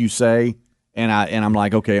take what you say and I'm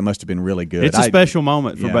like, okay, it must have been really good. It's a special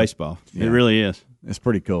moment for baseball. It really is. It's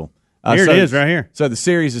pretty cool. Here it is, right here. So the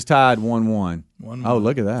series is tied 1-1. Oh,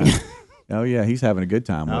 look at that. Oh yeah, he's having a good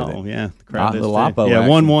time with it. Oh yeah, the crowd is little too. Oppo Yeah,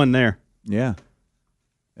 action. 1-1 there. Yeah.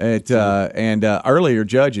 Earlier,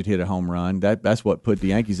 Judge had hit a home run. That's what put the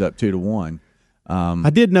Yankees up 2-1. I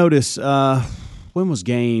did notice when was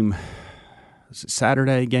game? Was it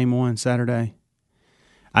Saturday? Game 1 Saturday.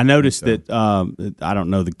 I noticed that I don't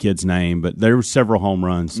know the kid's name, but there were several home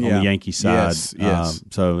runs on the Yankee side. Yes.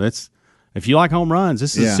 So if you like home runs,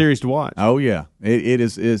 this is a series to watch. Oh yeah, it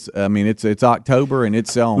is. I mean, it's October and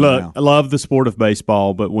it's on. Look, now. I love the sport of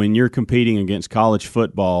baseball, but when you're competing against college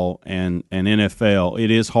football and NFL,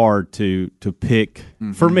 it is hard to pick.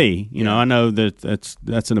 For me, you know, I know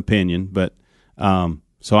that's an opinion, but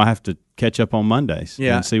so I have to catch up on Mondays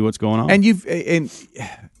and see what's going on. And in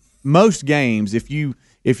most games, if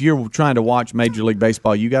you're trying to watch Major League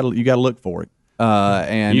Baseball, you got to look for it.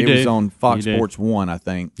 And it was on Fox Sports 1, I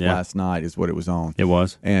think, last night is what it was on. It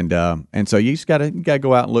was, and so you just gotta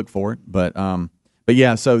go out and look for it. But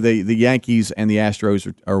yeah, so the Yankees and the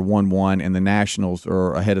Astros are 1-1, and the Nationals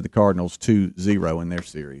are ahead of the Cardinals 2-0 in their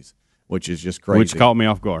series, which is just crazy. Which caught me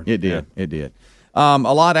off guard. It did. It did. A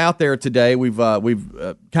lot out there today. We've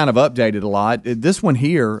kind of updated a lot. This one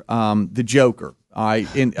here, the Joker.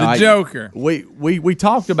 Joker. We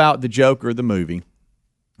talked about the Joker, the movie,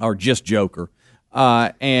 or just Joker.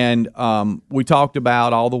 And we talked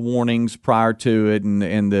about all the warnings prior to it,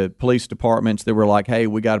 and the police departments that were like, hey,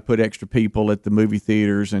 we got to put extra people at the movie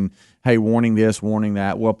theaters, and hey, warning this, warning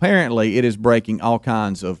that. Well, apparently it is breaking all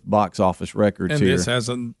kinds of box office records and here. This has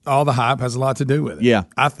all the hype has a lot to do with it. Yeah.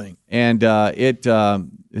 I think. And I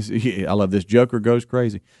love this. Joker goes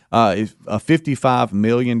crazy. $55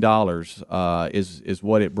 million is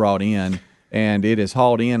what it brought in. And it has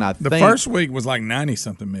hauled in, I think. The first week was like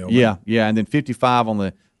 90-something million. Yeah, and then 55 on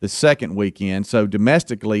the second weekend. So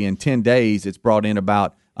domestically, in 10 days, it's brought in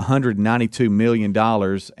about $192 million,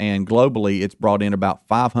 and globally, it's brought in about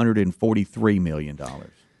 $543 million.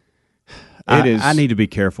 I need to be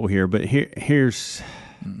careful here, but here's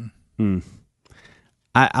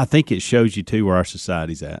I think it shows you, too, where our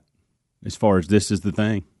society's at, as far as this is the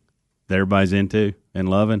thing that everybody's into and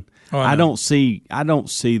loving. I don't see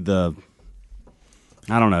the...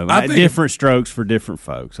 I don't know. Different strokes for different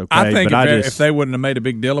folks. Okay, I think if they wouldn't have made a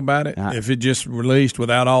big deal about it, if it just released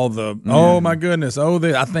without all the oh my goodness,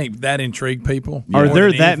 I think that intrigued people. Are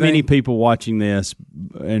there that many people watching this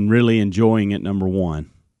and really enjoying it? Number one,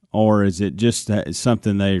 or is it just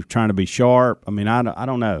something they're trying to be sharp? I mean, I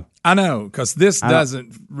don't know. I know, because this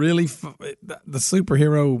doesn't really the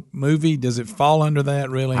superhero movie. Does it fall under that?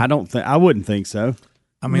 Really, I wouldn't think so.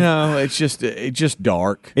 I mean, no, it's just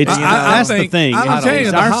dark. That's the thing. Our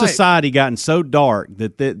hype. Society gotten so dark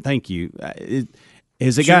that thank you.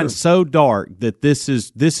 Has it gotten so dark that this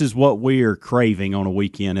is what we are craving on a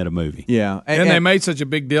weekend at a movie? Yeah, and they made such a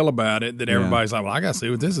big deal about it that everybody's like, "Well, I got to see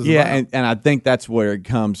what this is." Yeah, about. And I think that's where it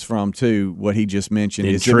comes from too. What he just mentioned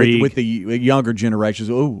is with the younger generations.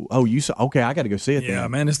 Oh, you saw? Okay, I got to go see it. Yeah, then.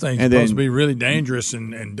 Man, this thing's supposed to be really dangerous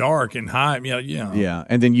and dark and high. Yeah,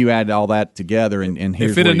 and then you add all that together, and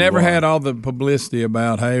here's if it had never had all the publicity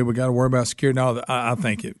about, hey, we got to worry about security, and all that, I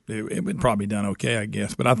think it would probably done okay, I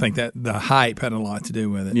guess. But I think that the hype had a lot to do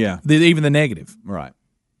with it. Yeah. Even the negative. Right.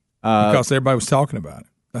 Because everybody was talking about it.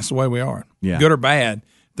 That's the way we are. Yeah. Good or bad,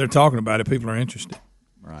 they're talking about it. People are interested.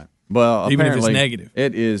 Right. Well, even if it's negative.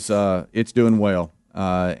 It is, it's doing well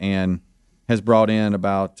and has brought in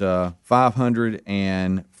about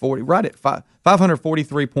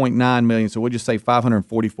 543.9 million. So we'll just say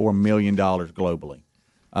 $544 million globally,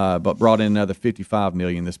 but brought in another $55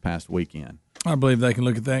 million this past weekend. I believe they can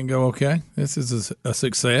look at that and go, okay, this is a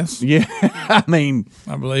success. Yeah, I mean,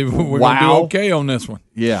 I believe we're going to do okay on this one.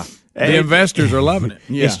 Yeah, the investors are loving it.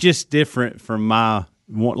 Yeah. It's just different from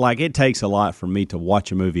it takes a lot for me to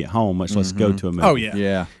watch a movie at home, much less go to a movie. Oh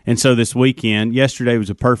yeah. And so this weekend, yesterday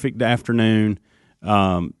was a perfect afternoon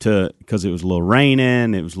because it was a little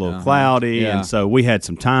raining, it was a little cloudy, and so we had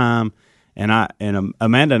some time. And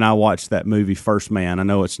Amanda and I watched that movie First Man. I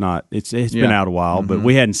know it's been out a while, but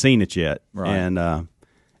we hadn't seen it yet. Right.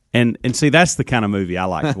 And see, that's the kind of movie I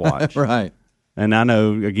like to watch. Right. And I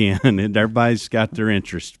know, again, everybody's got their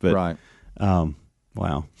interest, but right.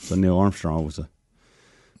 Wow. So Neil Armstrong was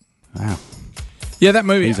wow. Yeah, that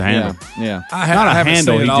movie. He's a handle. Yeah. I haven't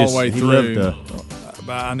seen it all the way through,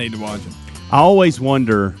 but I need to watch it. I always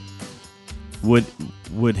wonder, would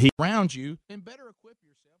he around you and better equip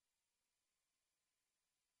yourself.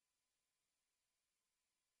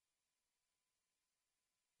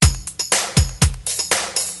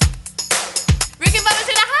 Rick and Bubba's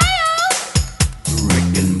in Ohio.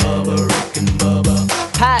 Rick and Bubba.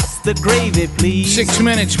 Pass the gravy, please. 6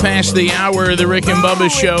 minutes past the hour of the Rick and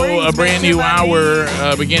Bubba Show. A brand new hour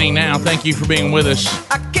beginning now. Thank you for being with us.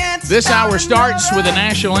 This hour starts with the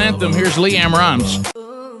national anthem. Here's Leanne Rhymes.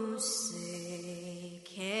 Oh, say,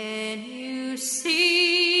 can you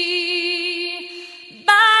see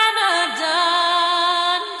by the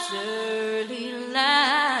dawn's early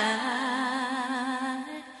light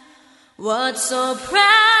what so proudly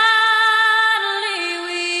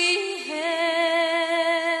we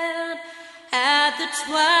held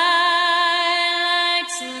twilight's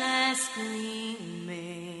last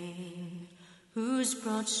gleaming, whose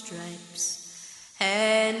broad stripes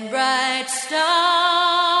and bright stars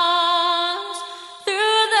through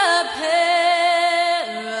the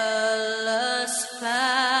perilous fight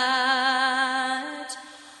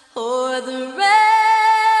o'er the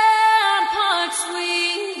ramparts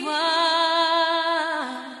we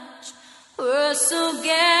watched were so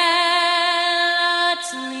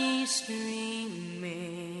gallantly streaming,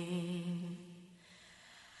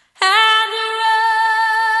 and the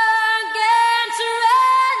rugged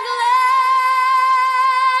red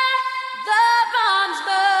glare, the bombs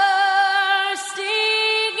bursting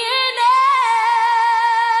in air,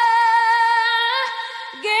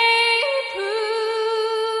 gave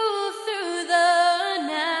proof through the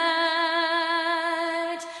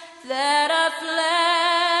night that our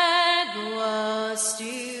flag was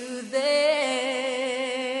still there.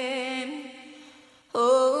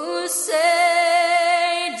 Oh,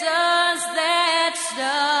 say does that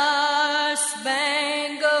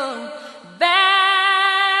star-spangled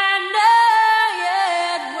banner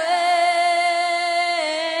yet wave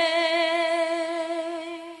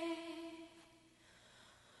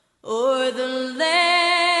o'er the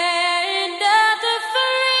land of the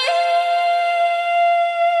free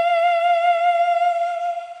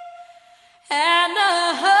and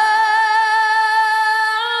the home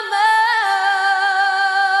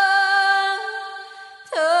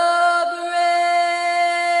of the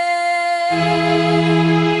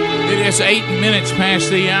brave. It is 8 minutes past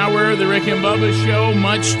the hour. The Rick and Bubba Show,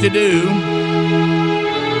 much to do.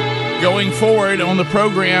 Going forward on the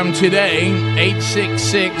program today,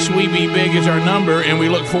 866-WE-BE-BIG is our number, and we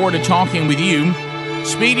look forward to talking with you.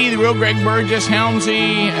 Speedy, the real Greg Burgess,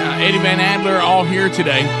 Helmsy, Eddie Van Adler, all here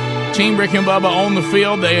today. Team Rick and Bubba on the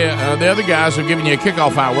field. The other guys are giving you a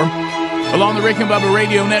kickoff hour. Along the Rick and Bubba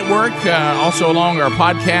Radio Network, also along our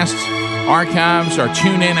podcast archives, our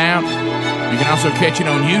TuneIn app. You can also catch it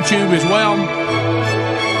on YouTube as well.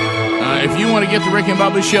 If you want to get the Rick and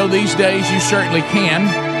Bubba Show these days, you certainly can.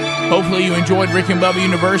 Hopefully you enjoyed Rick and Bubba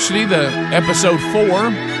University, the episode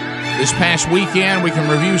 4 this past weekend. We can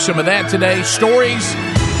review some of that today. Stories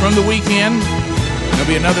from the weekend. There'll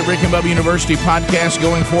be another Rick and Bubba University podcast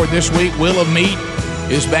going forward this week. Wheel of Meat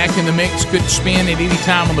is back in the mix. Could spin at any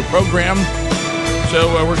time on the program. So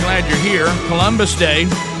we're glad you're here. Columbus Day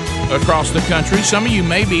across the country. Some of you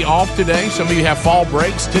may be off today. Some of you have fall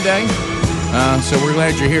breaks today. So we're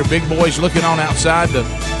glad you're here. Big boys looking on outside the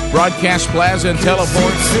Broadcast Plaza and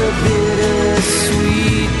Teleport.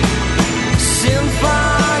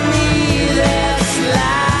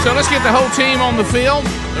 So let's get the whole team on the field.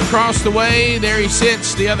 Across the way, there he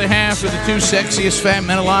sits, the other half of the two sexiest fat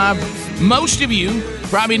men alive. Most of you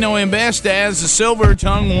probably know him best as the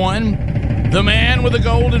silver-tongued one, the man with a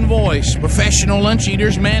golden voice, professional lunch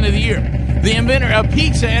eater's man of the year, the inventor of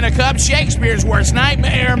pizza and a cup, Shakespeare's worst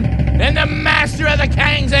nightmare, and the master of the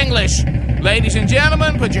King's English. Ladies and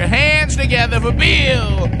gentlemen, put your hands together for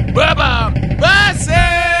Bill Bubba Bussey!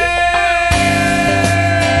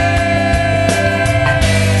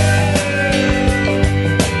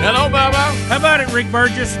 Hello, Bubba. How about it, Rick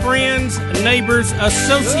Burgess? Friends, neighbors,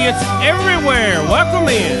 associates everywhere. Welcome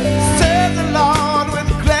in. Serve the Lord with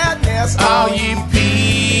gladness. All ye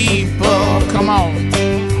people, come on.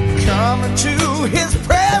 Come into his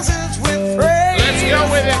presence with praise. Let's go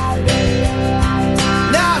with it.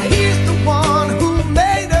 Now he's the one who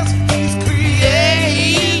made us. He's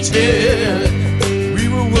created. We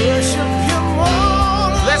will worship him all.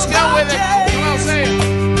 Let's go with it. Come on, say it.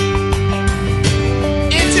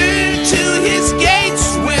 Enter to his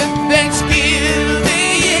gates with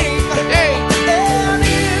thanksgiving. Hey. And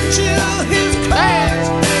into his courts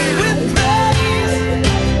with praise.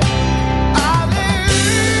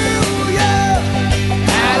 Hallelujah.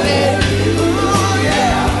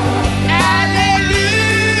 Hallelujah.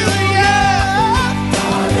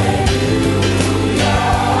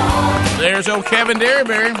 Hallelujah. There's old Kevin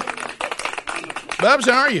Derryberry. Bubs,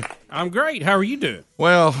 how are you? I'm great. How are you doing?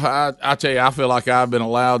 Well, I tell you, I feel like I've been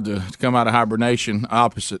allowed to come out of hibernation.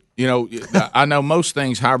 Opposite, you know, I know most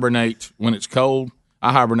things hibernate when it's cold.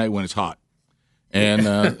 I hibernate when it's hot, and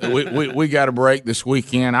we got a break this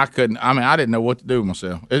weekend. I didn't know what to do with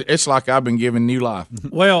myself. It's like I've been given new life.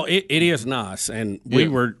 Well, it is nice, and we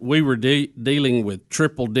were dealing with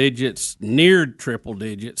triple digits, near triple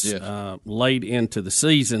digits, late into the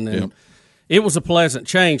season, and. It was a pleasant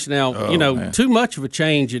change. Now, man. too much of a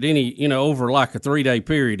change at any, over like a 3-day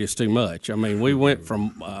period is too much. I mean, we went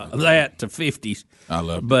from that to 50s. I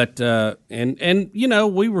love it. But,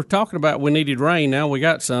 we were talking about we needed rain. Now we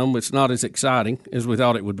got some. It's not as exciting as we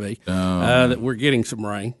thought it would be that we're getting some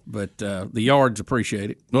rain. But the yards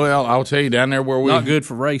appreciate it. Well, I'll tell you, down there where we not good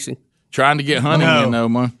for racing. Trying to get hunting in, though,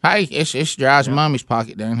 man. Hey, it's dry as mommy's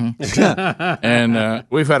pocket down here. And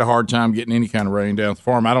we've had a hard time getting any kind of rain down at the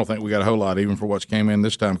farm. I don't think we got a whole lot, even for what's came in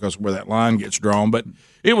this time, because of where that line gets drawn. But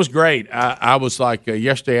it was great. I was like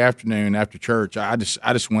yesterday afternoon after church, I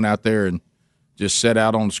just went out there and just sat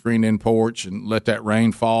out on the screened-in porch and let that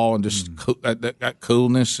rain fall and just that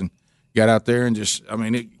coolness, and got out there and just,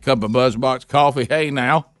 a cup of BuzzBox coffee. Hey,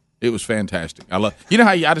 now. It was fantastic. I love. You know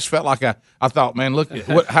how I just felt like I thought, man, look,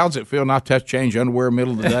 how does it feel not to have to change underwear in the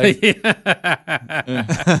middle of the day?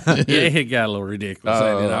 It got a little ridiculous.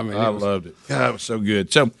 I loved it. God, it was so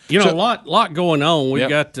good. So a lot going on. We've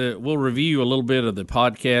got we'll review a little bit of the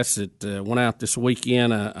podcast that went out this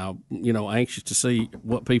weekend. Anxious to see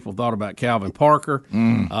what people thought about Calvin Parker.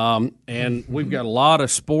 And we've got a lot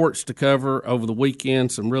of sports to cover over the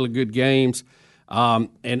weekend. Some really good games. And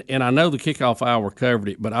I know the Kickoff Hour covered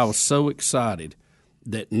it, but I was so excited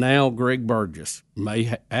that now Greg Burgess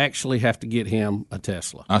may actually have to get him a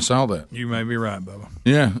Tesla. I saw that. You may be right, Bubba.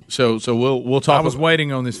 Yeah. So we'll talk. I was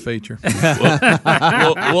waiting on this feature. we'll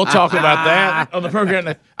talk about that on the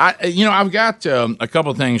program. I've got a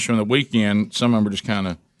couple of things from the weekend. Some of them are just kind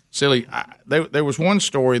of silly. There was one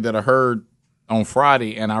story that I heard on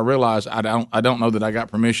Friday, and I realized I don't know that I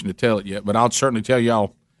got permission to tell it yet, but I'll certainly tell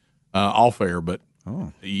y'all. Off air, but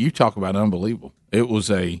you talk about unbelievable. It was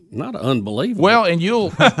not unbelievable. Well, and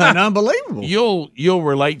you'll an unbelievable. You'll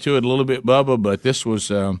relate to it a little bit, Bubba. But this was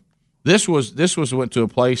went to a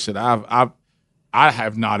place that I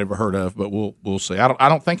have not ever heard of, but we'll see. I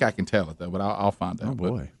don't think I can tell it though, but I'll find out. Oh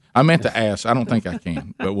boy. I meant to ask. I don't think I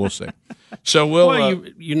can, but we'll see. So we'll.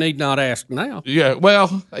 You need not ask now. Yeah. Well,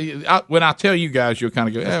 when I tell you guys, you'll kind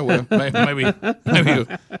of go, yeah. Well, maybe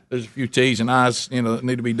there's a few T's and I's, that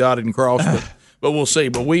need to be dotted and crossed, but we'll see.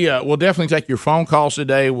 But we'll definitely take your phone calls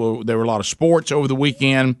today. There were a lot of sports over the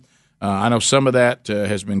weekend. I know some of that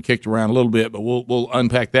has been kicked around a little bit, but we'll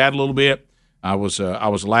unpack that a little bit. I was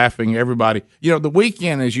laughing. Everybody, the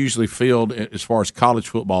weekend is usually filled as far as college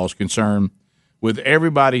football is concerned, with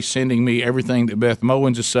everybody sending me everything that Beth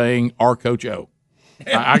Mowens is saying or Coach O.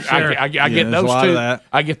 I get those two.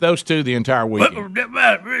 I get those two the entire weekend.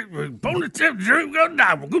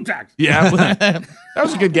 Yeah, that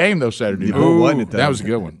was a good game though Saturday. Wasn't it? That was a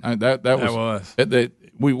good one. That was.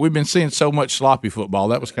 We've been seeing so much sloppy football.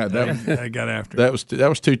 That was kind of that got after. That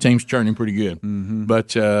was two teams churning pretty good. Mm-hmm.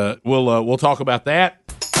 But we'll talk about that.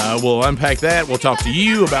 We'll unpack that. We'll talk to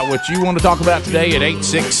you about what you want to talk about today at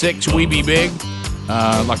 866-WE-BE-BIG.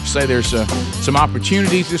 Like I say, there's some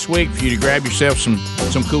opportunities this week for you to grab yourself some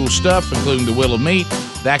cool stuff, including the Wheel of Meat.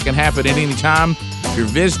 That can happen at any time. If you're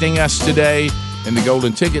visiting us today in the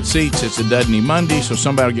Golden Ticket seats, it's a Dudney Monday, so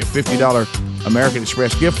somebody will get $50 American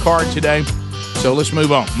Express gift card today. So let's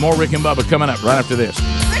move on. More Rick and Bubba coming up right after this.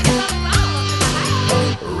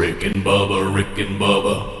 Rick and Bubba, Rick and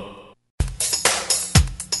Bubba.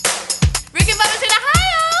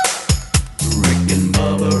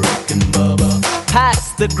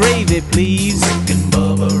 Pass the gravy, please. Rick and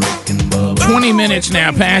Bubba, Rick and Bubba. 20 minutes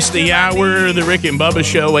now past the hour. The Rick and Bubba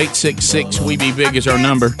Show, 866-WE-BE-BIG is our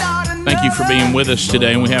number. Thank you for being with us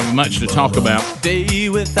today, and we have much to talk about. All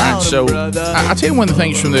right, so I'll tell you one of the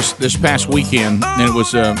things from this past weekend, and it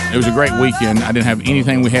was a great weekend. I didn't have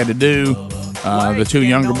anything we had to do. The two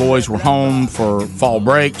younger boys were home for fall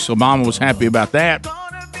break, so Mama was happy about that.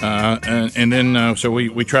 And then so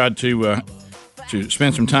we tried to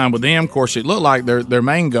spend some time with them. Of course, it looked like their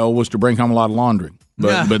main goal was to bring home a lot of laundry,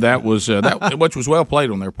 but that was which was well played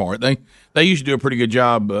on their part. They usually do a pretty good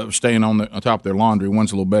job of staying on top of their laundry.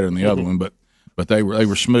 One's a little better than the other one, but they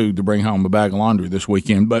were smooth to bring home a bag of laundry this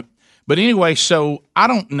weekend. But anyway, so I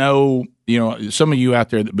don't know. Some of you out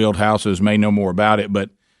there that build houses may know more about it, but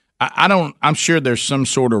I don't. I'm sure there's some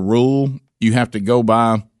sort of rule you have to go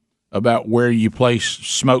by about where you place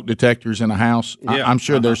smoke detectors in a house. Yeah. I'm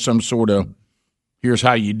sure there's some sort of here's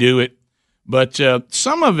how you do it. But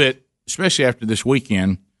some of it, especially after this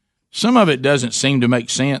weekend, some of it doesn't seem to make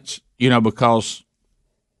sense, because,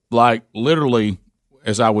 like, literally,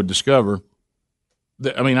 as I would discover,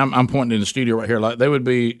 I'm pointing in the studio right here, like, there would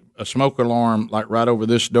be a smoke alarm, like, right over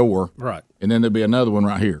this door. Right. And then there'd be another one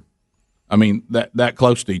right here. I mean, that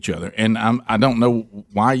close to each other. And I don't know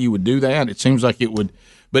why you would do that. It seems like it would.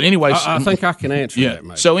 But anyway. I think I can answer that,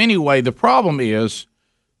 maybe. So anyway, the problem is,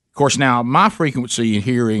 of course, now my frequency in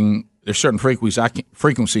hearing there's certain frequencies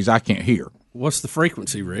I can't hear. What's the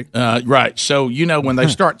frequency, Rick? Right. So when they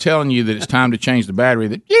start telling you that it's time to change the battery,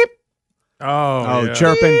 that beep.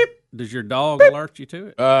 Chirping. Beep. Does your dog alert you to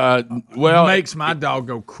it? Well, it makes my dog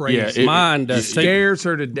go crazy. Yeah, mine does. Scares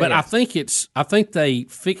her to death. But I think they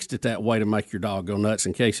fixed it that way to make your dog go nuts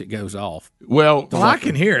in case it goes off. Well, I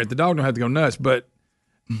can hear it. The dog don't have to go nuts, but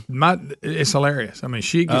it's hilarious. I mean,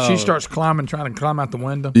 she starts trying to climb out the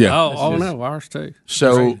window. Yeah. Oh no, ours too.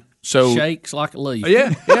 So shakes like a leaf.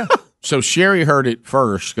 Yeah. So Sherry heard it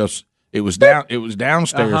first because it was down. It was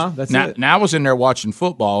downstairs. That's now, it. Now I was in there watching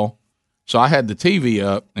football, so I had the TV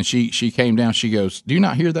up, and she came down. She goes, "Do you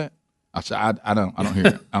not hear that?" I said, "I don't hear it. I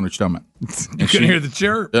don't know what you're talking about." You couldn't hear the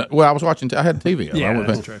chirp. Well, I was watching. I had the TV up. Yeah,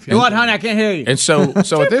 that's true. What, honey? I can't hear you. And so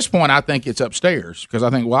at this point, I think it's upstairs because I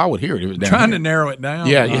think, well, I would hear it if it was down Trying here. to narrow it down.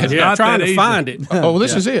 Yeah, Yeah, trying to find it. Oh,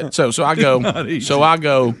 this is it. So I go. I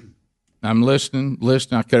go. I'm listening.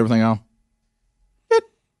 I cut everything off.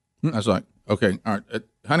 I was like, okay, all right,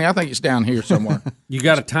 honey, I think it's down here somewhere. You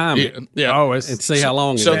got to time it. Yeah. Oh, and see how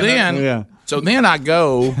long. So then I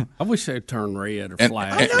go. I wish they'd turn red or And,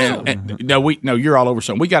 flash. no, you're all over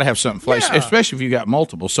something. We got to have something flash, especially if you got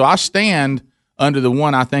multiple. So I stand under the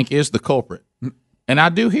one I think is the culprit, and I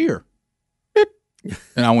do hear.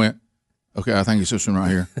 And I went, okay, I think it's this one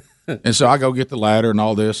right here. And so I go get the ladder and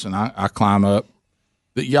all this, and I climb up.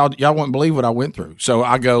 Y'all wouldn't believe what I went through. So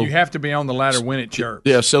I go. You have to be on the ladder when it chirps.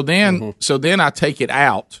 Yeah. So then I take it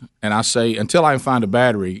out, and I say, until I find a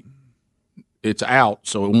battery, it's out,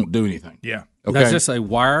 so it won't do anything. Yeah. Okay. Now, is this a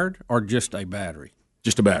wired or just a battery?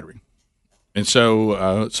 Just a battery. And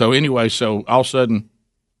so anyway, so all of a sudden,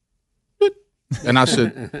 and I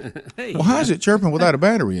said, well, how is it chirping without a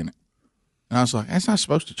battery in it? And I was like, that's not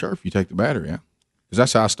supposed to chirp if you take the battery out. Because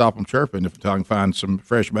that's how I stop them chirping, if I can find some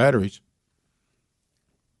fresh batteries.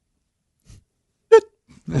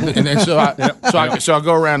 And then so I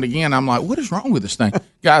go around again. I'm like, what is wrong with this thing?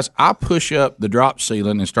 Guys, I push up the drop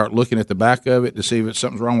ceiling and start looking at the back of it to see if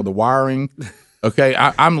something's wrong with the wiring. Okay,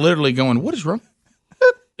 I'm literally going, what is wrong?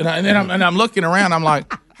 And I'm looking around. I'm like,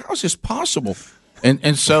 how is this possible?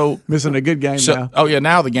 And so missing a good game now. Oh yeah,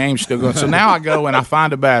 now the game's still going. So now I go and I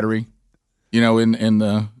find a battery, in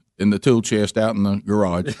the tool chest out in the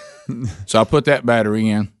garage. So I put that battery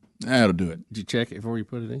in. That'll do it. Did you check it before you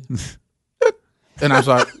put it in? And I was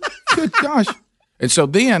like, good gosh. And so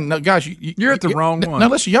then, no, guys, you're at the wrong one. No,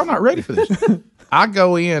 listen, y'all not ready for this. I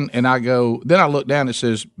go in and then I look down, it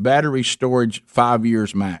says battery storage 5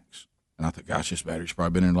 years max. And I thought, gosh, this battery's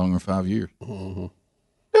probably been in longer than 5 years.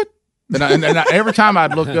 Mm-hmm. And every time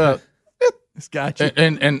I'd look up, it's got you.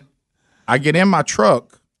 And I get in my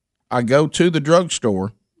truck, I go to the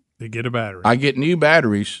drugstore. To get a battery. I get new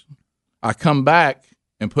batteries. I come back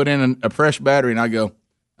and put in a fresh battery, and I go,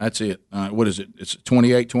 that's it. What is it? It's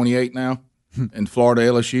 28 now in Florida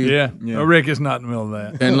LSU. Yeah. Well, Rick is not in the middle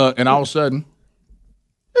of that. And look, and all of a sudden,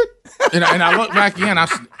 and I look back again.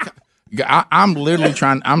 I'm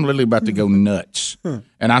literally about to go nuts.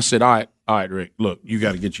 And I said, all right, Rick, look, you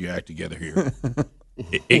got to get your act together here.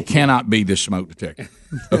 It cannot be this smoke detector.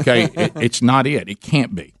 Okay, it's not it. It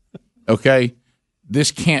can't be. Okay, this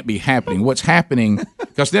can't be happening. What's happening?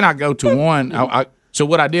 Because then I go to one. So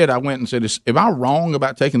what I did, I went and said, am I wrong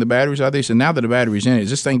about taking the batteries out of this? And now that the battery's in it, is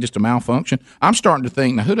this thing just a malfunction? I'm starting to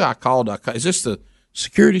think, now who do I call? Is this the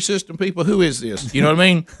security system people? Who is this? You know what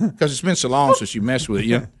I mean? Because it's been so long since you messed with it.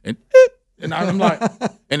 You know? And I'm like,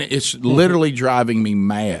 and it's literally driving me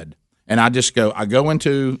mad. And I go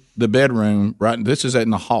into the bedroom, right? This is in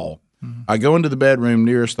the hall. Mm-hmm. I go into the bedroom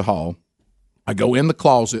nearest the hall. I go in the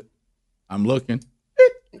closet. I'm looking.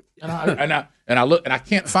 And I look, and I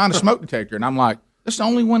can't find a smoke detector. And I'm like, that's the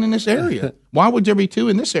only one in this area. Why would there be two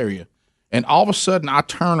in this area? And all of a sudden, I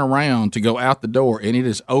turn around to go out the door, and it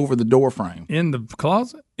is over the door frame. In the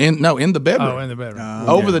closet? In the bedroom. Oh, in the bedroom.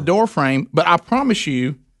 Over the door frame. But I promise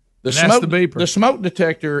you, the smoke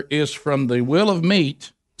detector is from the wheel of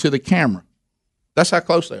meat to the camera. That's how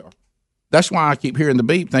close they are. That's why I keep hearing the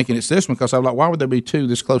beep, thinking it's this one, because I'm like, why would there be two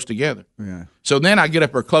this close together? Yeah. So then I get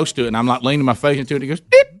up there close to it, and I'm like leaning my face into it, and it goes,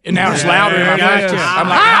 beep, and now it's louder in my face. I'm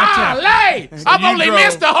like, I've only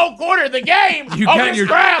missed the whole quarter of the game. You got your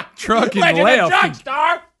truck in the left.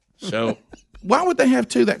 So why would they have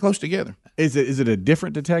two that close together? Is it a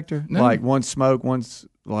different detector? No. Like one's smoke, one's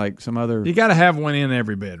like some other? You got to have one in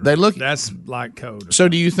every bedroom. That's like code. So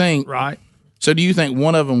do you think? Right. So do you think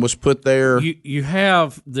one of them was put there? You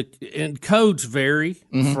have and codes vary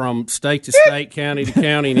from state to state, county to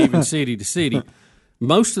county, and even city to city.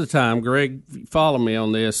 Most of the time, Greg, follow me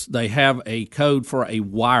on this, they have a code for a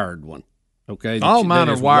wired one. Okay, all mine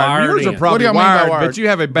are wired. Yours are probably wired, but you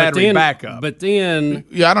have a battery backup. But then,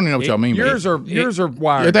 I don't even know what y'all mean. Yours are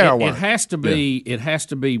wired. Yeah, they are wired. It has to be. It has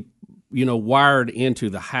to be. Wired into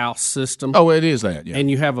the house system. Oh, it is that. Yeah.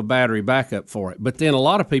 And you have a battery backup for it. But then a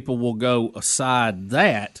lot of people will go aside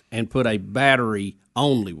that and put a battery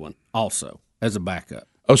only one also as a backup.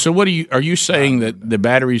 Oh, so are you saying that the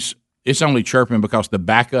batteries? It's only chirping because the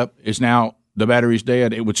backup is now the battery's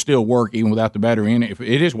dead. It would still work even without the battery in it. If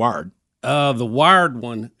it is wired. The wired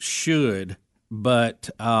one should, but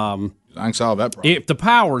I can solve that problem. If the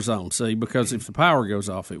power's on, because if the power goes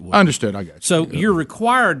off, it will. Understood. I got you. So you're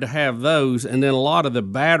required to have those, and then a lot of the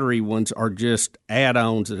battery ones are just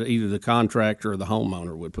add-ons that either the contractor or the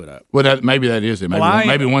homeowner would put up. Well, maybe that is it.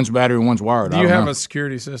 Maybe one's battery and one's wired. Do you have a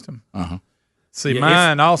security system? Uh-huh. See,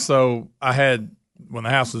 mine also, I had, when the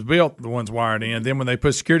house was built, the one's wired in. Then when they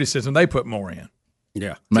put security system, they put more in.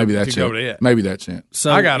 Yeah, maybe that's it. Maybe that's it.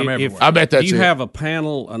 So I got them everywhere. I bet that's it. Do you have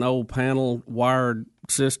an old panel wired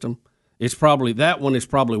system? It's probably that one is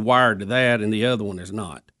probably wired to that, and the other one is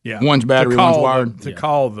not. Yeah, one's battery, one's wired. To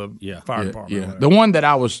call the fire department. Yeah, the one that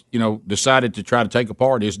I was, decided to try to take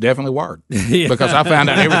apart is definitely wired because I found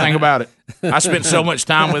out everything about it. I spent so much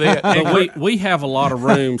time with it. But we have a lot of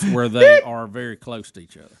rooms where they are very close to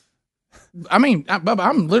each other. I mean,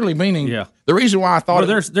 I'm literally meaning. Yeah. The reason why I thought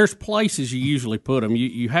there's places you usually put them.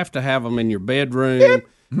 You have to have them in your bedroom. Yep.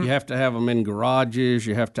 You have to have them in garages.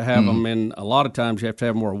 You have to have them in. A lot of times, you have to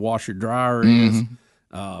have them where a washer dryer is.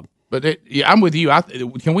 But I'm with you.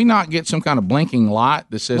 Can we not get some kind of blinking light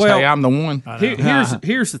that says, "Hey, I'm the one"?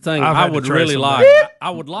 Here's the thing. I would really like. I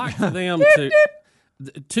would like for them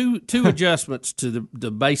to two adjustments to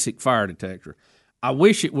the basic fire detector. I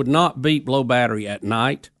wish it would not beep low battery at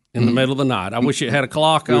night. In the middle of the night. I wish it had a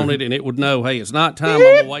clock on it and it would know, hey, it's not time, I'm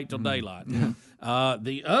going to wait till daylight.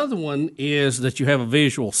 The other one is that you have a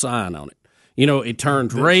visual sign on it. It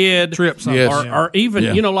turns red. Trips on or even,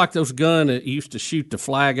 like those guns that used to shoot the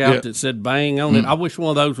flag out that said bang on it. I wish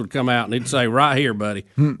one of those would come out and it'd say, right here, buddy.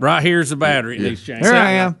 Right here's the battery. It needs changed. Here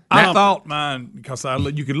I am. I thought mine, because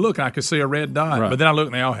you could look and I could see a red dot, but then I looked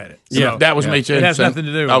and they all had it. So that was me too. It has nothing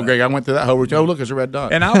to do with Greg, I went through that whole routine. Oh, look, it's a red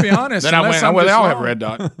dot. And I'll be honest. Then I went, they all have a red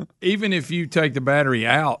dot. Even if you take the battery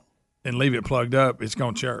out and leave it plugged up, it's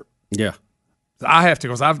going to chirp. Yeah. I have to,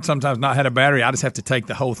 because I've sometimes not had a battery. I just have to take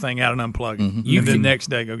the whole thing out and unplug it. And then the next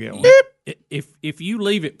day go get one. If you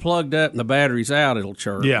leave it plugged up and the battery's out, it'll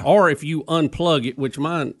chirp. Yeah. Or if you unplug it, which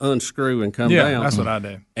mine unscrew and come down. Yeah, that's what I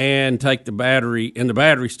do. And take the battery, and the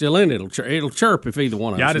battery's still in it, it'll chirp if either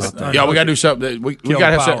one of us. We got to do something. We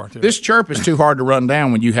got to have something. This chirp is too hard to run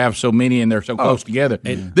down when you have so many and they're so close together.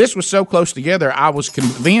 This was so close together, I was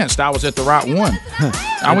convinced I was at the right one.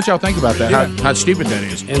 I want y'all to think about that, how stupid that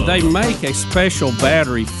is. And they make a special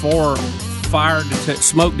battery for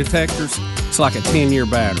smoke detectors. It's like a 10-year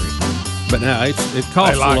battery. But now it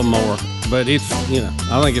costs a little more. But it's,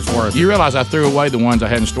 I think it's worth it. You realize I threw away the ones I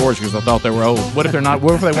had in storage because I thought they were old. What if they're not?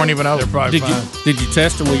 What if they weren't even old? They're probably fine. Did you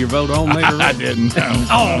test them with your Vote-O-Meter? I didn't. No.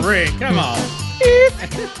 Oh, Rick, come on.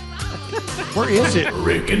 Where is it?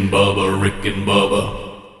 Rick and Bubba, Rick and Bubba.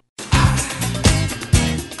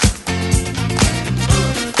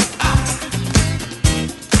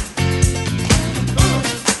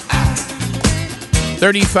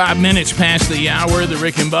 35 minutes past the hour. The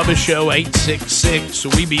Rick and Bubba Show, 866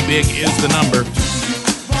 We Be Big is the number.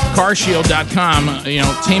 CarShield.com,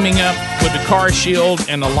 teaming up with the Car Shield,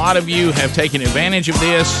 and a lot of you have taken advantage of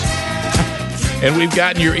this. And we've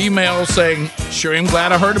gotten your emails saying, sure, I'm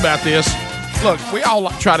glad I heard about this. Look, we all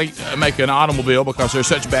try to make an automobile because they're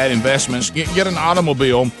such bad investments. Get an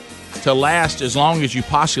automobile to last as long as you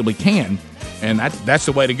possibly can. And that's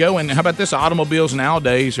the way to go. And how about this? Automobiles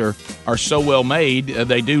nowadays are so well made,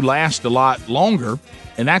 they do last a lot longer.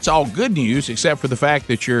 And that's all good news, except for the fact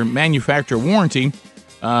that your manufacturer warranty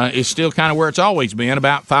is still kind of where it's always been,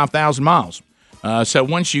 about 5,000 miles. So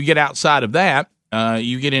once you get outside of that,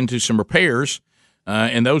 you get into some repairs,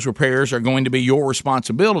 and those repairs are going to be your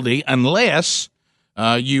responsibility unless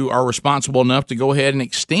you are responsible enough to go ahead and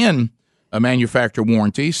extend a manufacturer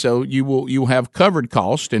warranty. So you'll have covered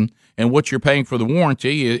cost, and what you're paying for the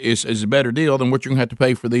warranty is a better deal than what you're going to have to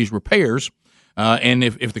pay for these repairs. And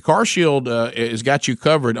if the Car Shield has got you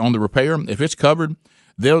covered on the repair, if it's covered,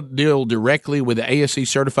 they'll deal directly with the ASE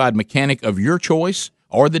certified mechanic of your choice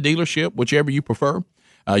or the dealership, whichever you prefer.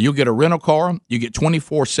 You'll get a rental car. You get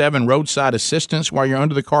 24/7 roadside assistance while you're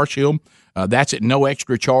under the Car Shield. That's at no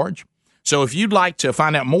extra charge. So if you'd like to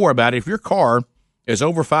find out more about it, if your car is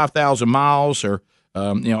over 5,000 miles or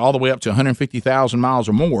all the way up to 150,000 miles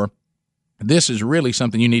or more, this is really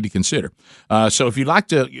something you need to consider. So if you'd like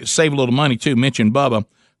to save a little money too, mention Bubba.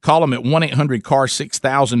 Call them at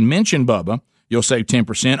 1-800-CAR-6000. Mention Bubba. You'll save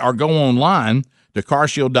 10%. Or go online to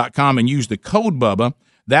carshield.com and use the code Bubba.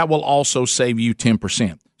 That will also save you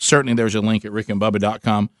 10%. Certainly there's a link at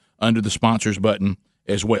rickandbubba.com under the sponsors button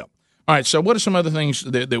as well. All right, so what are some other things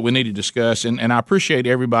that we need to discuss? And I appreciate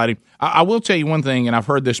everybody. I will tell you one thing, and I've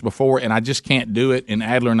heard this before, and I just can't do it. And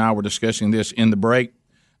Adler and I were discussing this in the break,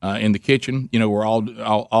 in the kitchen. You know, where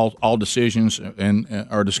all decisions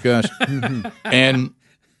are discussed. And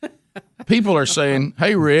people are saying,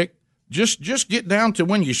 "Hey, Rick, just get down to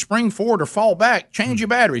when you spring forward or fall back, change your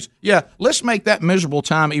batteries." Yeah, let's make that miserable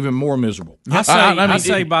time even more miserable. I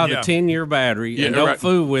say buy the 10-year battery and don't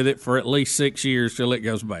fool with it for at least 6 years till it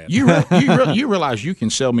goes bad. You realize you can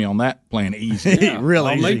sell me on that plan easy.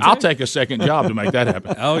 Really easy. I'll take a second job to make that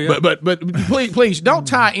happen. Oh yeah. But please don't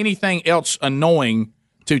tie anything else annoying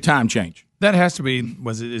to time change. That has to be.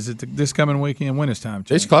 Is it this coming weekend? When is time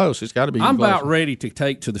change? It's close. It's got to be. I'm close. about ready to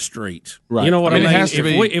take to the streets. Right. You know what I mean? It has to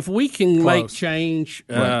be if we can close. make change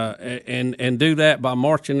and do that by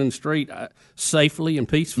marching in the street safely and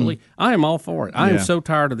peacefully, I am all for it. I am so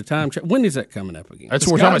tired of the time change. When is that coming up again? That's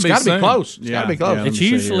what we're talking about. It's got to be close. It's got to be close. It's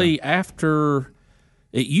usually after.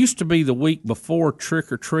 It used to be the week before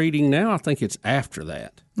trick or treating. Now I think it's after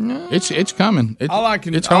that. It's coming.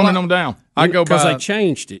 It's honing them down. I go because by they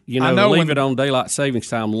changed it. You know, leave it on daylight savings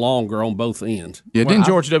time longer on both ends. Yeah, didn't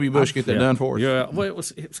George W. Bush get that done for us? Yeah, well, it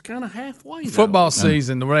was kind of halfway. Football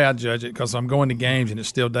season, the way I judge it, because I'm going to games and it's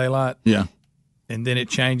still daylight. Yeah, and then it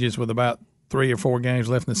changes with about 3 or 4 games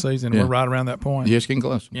left in the season. Yeah. We're right around that point. Yeah, it's getting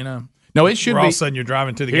close. You know. No, it should All be. of a sudden, you're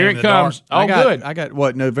driving to the Here game. it comes. Oh, good. I got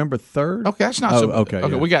what, November 3rd? Okay, that's not so bad. Okay,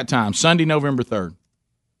 okay, yeah. we got time. Sunday, November 3rd.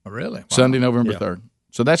 Oh, really? Wow. Sunday, November 3rd.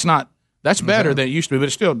 So that's better than it used to be, but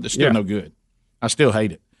it's still no good. I still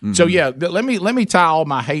hate it. Mm-hmm. So yeah, let me tie all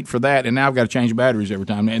my hate for that, and now I've got to change batteries every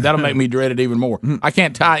time, and that'll make me dread it even more. I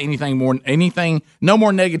can't tie anything. No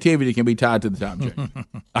more negativity can be tied to the time change.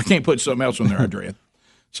 I can't put something else on there I dread.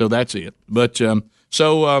 So that's it. But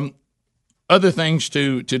other things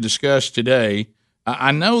to discuss today.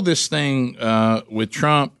 I know this thing with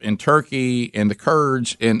Trump and Turkey and the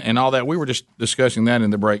Kurds and all that. We were just discussing that in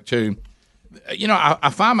the break too. You know, I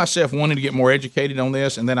find myself wanting to get more educated on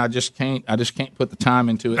this, and then I just can't put the time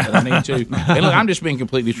into it that I need to. And look, I'm just being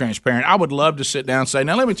completely transparent. I would love to sit down and say,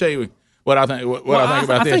 now let me tell you what I think. I think about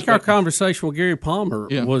this. I think our conversation with Gary Palmer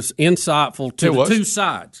was insightful to the two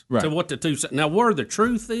sides. Right. To what the two sides. Now, where the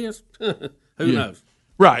truth is, who knows?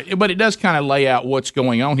 Right, but it does kind of lay out what's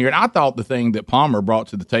going on here. And I thought the thing that Palmer brought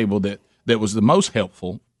to the table that was the most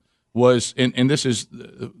helpful was, and this is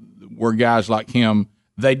where guys like him,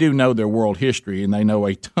 they do know their world history, and they know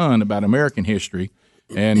a ton about American history.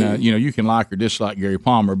 And, you can like or dislike Gary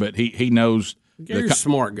Palmer, but he knows. Gary's a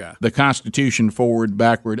smart guy. The Constitution, forward,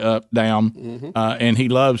 backward, up, down, and he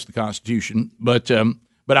loves the Constitution. But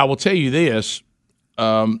I will tell you this.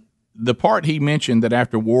 The part he mentioned that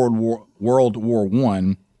after World War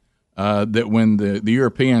I, that when the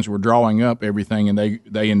Europeans were drawing up everything and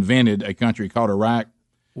they invented a country called Iraq.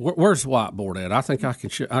 Where's the whiteboard at? I think I can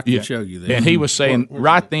show you this. And he was saying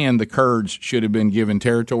right then the Kurds should have been given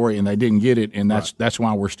territory and they didn't get it, and that's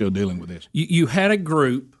why we're still dealing with this. You had a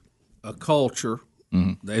group, a culture,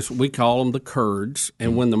 that's we call them the Kurds,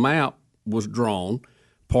 and when the map was drawn,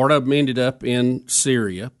 part of them ended up in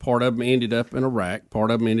Syria, part of them ended up in Iraq,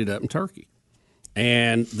 part of them ended up in Turkey.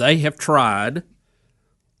 And they have tried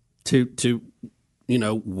to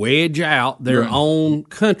wedge out their own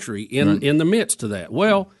country in the midst of that.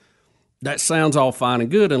 Well, that sounds all fine and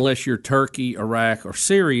good unless you're Turkey, Iraq, or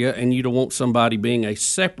Syria, and you don't want somebody being a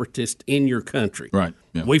separatist in your country. Right.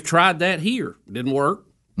 Yeah. We've tried that here. Didn't work.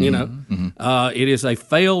 It is a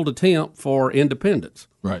failed attempt for independence.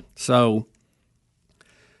 Right. So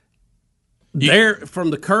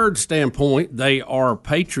from the Kurd standpoint, they are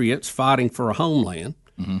patriots fighting for a homeland.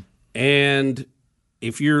 And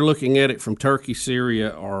if you're looking at it from Turkey, Syria,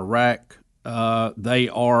 or Iraq, they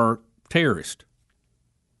are terrorists.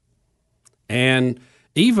 And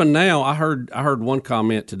even now, I heard one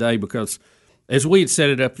comment today, because as we had set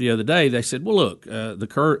it up the other day, they said, well, look,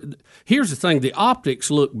 here's the thing. The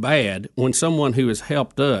optics look bad when someone who has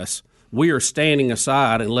helped us, we are standing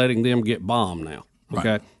aside and letting them get bombed now.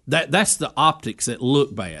 Okay, that's the optics that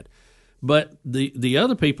look bad. But the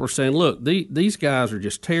other people are saying, look, these guys are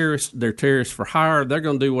just terrorists. They're terrorists for hire. They're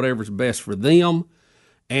going to do whatever's best for them.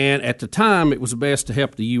 And at the time, it was best to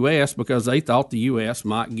help the U.S. because they thought the U.S.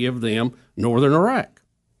 might give them northern Iraq.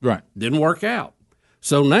 Right. Didn't work out.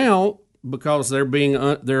 So now, because they're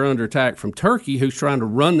under attack from Turkey, who's trying to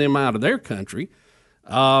run them out of their country,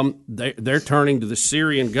 they're turning to the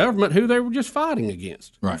Syrian government, who they were just fighting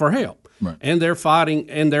against, for help. Right. And they're fighting,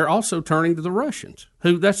 and they're also turning to the Russians.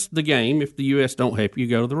 That's the game. If the U.S. don't help you,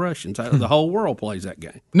 go to the Russians. The whole world plays that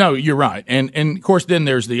game. No, you're right. And of course, then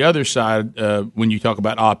there's the other side when you talk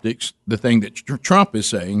about optics, the thing that Trump is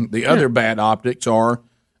saying. The other bad optics are,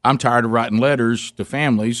 I'm tired of writing letters to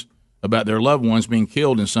families about their loved ones being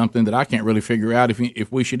killed in something that I can't really figure out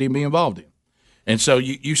if we should even be involved in. And so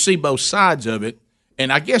you see both sides of it.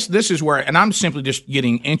 And I guess this is where, and I'm simply just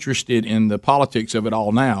getting interested in the politics of it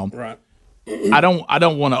all now. Right. I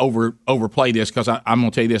don't want to overplay this because I'm going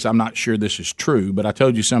to tell you this. I'm not sure this is true, but I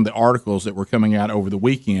told you some of the articles that were coming out over the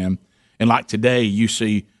weekend. And like today, you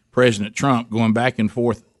see President Trump going back and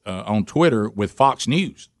forth on Twitter with Fox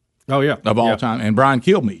News. Oh, yeah. Of all time, and Brian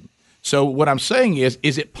Kilmeade. So what I'm saying is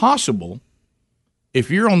it possible, if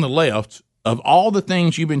you're on the left, of all the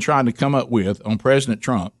things you've been trying to come up with on President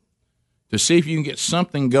Trump, to see if you can get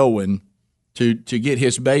something going to get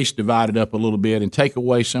his base divided up a little bit and take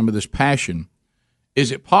away some of this passion,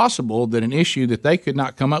 is it possible that an issue that they could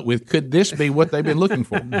not come up with, could this be what they've been looking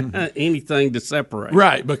for? Anything to separate.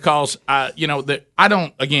 Right, because, I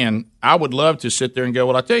would love to sit there and go,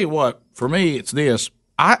 well, I tell you what, for me, it's this.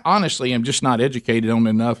 I honestly am just not educated on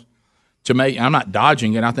enough to make. I'm not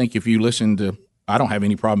dodging it. I think if you listen to, I don't have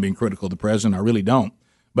any problem being critical of the president. I really don't.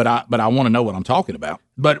 But I want to know what I'm talking about.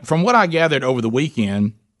 But from what I gathered over the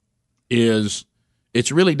weekend is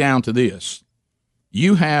it's really down to this.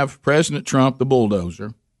 You have President Trump, the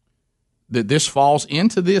bulldozer, that this falls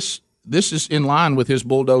into this. This is in line with his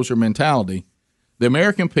bulldozer mentality. The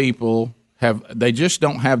American people they just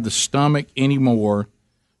don't have the stomach anymore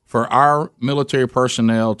for our military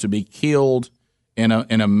personnel to be killed in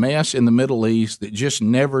a mess in the Middle East that just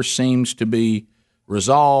never seems to be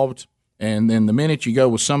resolved. And then the minute you go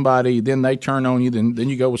with somebody, then they turn on you. Then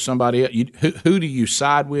you go with somebody else. Who do you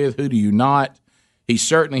side with? Who do you not? He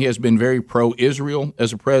certainly has been very pro-Israel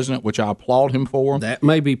as a president, which I applaud him for. That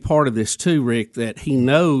may be part of this too, Rick, that he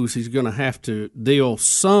knows he's going to have to deal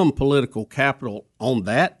some political capital on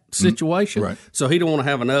that situation. Right. So he don't want to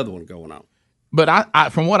have another one going on. But I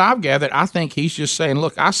from what I've gathered, I think he's just saying,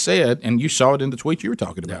 look, I said, and you saw it in the tweet you were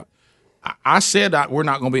talking about, I said we're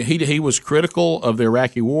not going to be. He was critical of the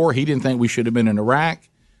Iraqi war. He didn't think we should have been in Iraq.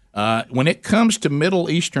 When it comes to Middle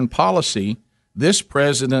Eastern policy, this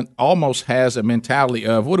president almost has a mentality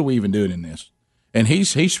of, what are we even doing in this? And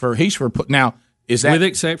he's for now. Is that with the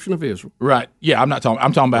exception of Israel? Right. Yeah, I'm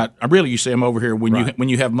talking about. Really, you see him over here when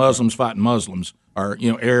you have Muslims fighting Muslims or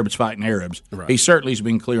Arabs fighting Arabs. Right. He certainly has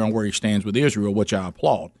been clear on where he stands with Israel, which I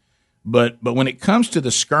applaud. But when it comes to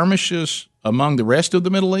the skirmishes among the rest of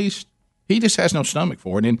the Middle East, he just has no stomach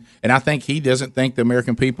for it, and I think he doesn't think the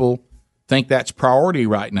American people think that's priority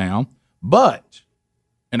right now. But,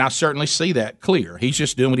 and I certainly see that clear, he's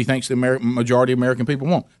just doing what he thinks the majority of American people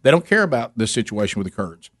want. They don't care about this situation with the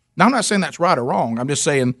Kurds. Now, I'm not saying that's right or wrong. I'm just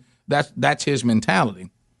saying that's his mentality.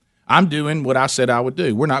 I'm doing what I said I would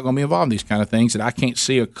do. We're not going to be involved in these kind of things that I can't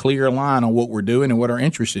see a clear line on what we're doing and what our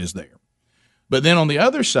interest is there. But then on the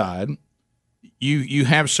other side, you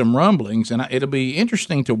have some rumblings, and it'll be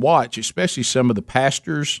interesting to watch, especially some of the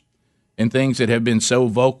pastors and things that have been so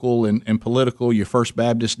vocal and political, your First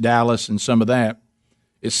Baptist Dallas and some of that.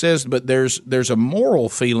 It says, but there's a moral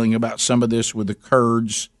feeling about some of this with the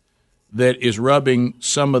Kurds that is rubbing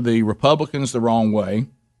some of the Republicans the wrong way.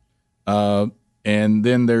 And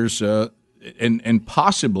then there's and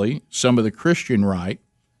possibly some of the Christian right.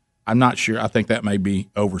 I'm not sure. I think that may be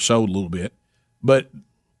oversold a little bit. But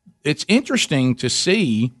it's interesting to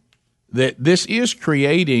see that this is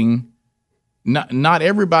creating not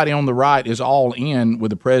everybody on the right is all in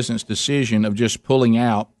with the president's decision of just pulling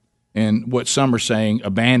out and what some are saying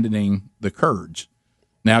abandoning the Kurds.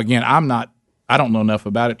 Now, again, I don't know enough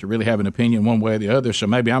about it to really have an opinion one way or the other, so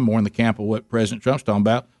maybe I'm more in the camp of what President Trump's talking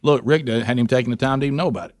about. Look, Rick hadn't even taken the time to even know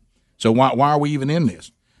about it. So why are we even in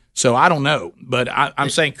this? So I don't know, but I'm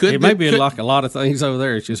saying it may be like a lot of things over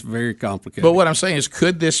there. It's just very complicated. But what I'm saying is,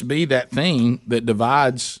 could this be that thing that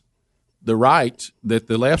divides the right that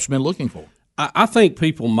the left's been looking for? I think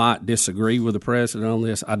people might disagree with the president on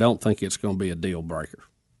this. I don't think it's going to be a deal breaker.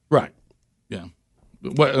 Right. Yeah.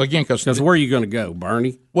 Well, again, because where are you going to go,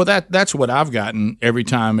 Bernie? Well, that's what I've gotten every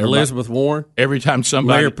time. Elizabeth Warren. Every time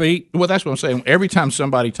somebody. Mayor Pete. Well, that's what I'm saying. Every time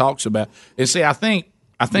somebody talks about, and see, I think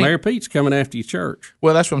Mayor Pete's coming after your church.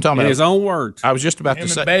 Well, that's what I'm talking about. In his own words. I was just about to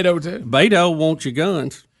say. Beto too. Beto wants your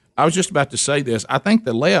guns. I was just about to say this. I think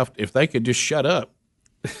the left, if they could just shut up.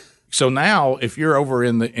 So now, if you're over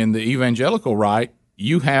in the evangelical right,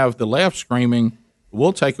 you have the left screaming,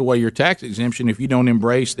 "We'll take away your tax exemption if you don't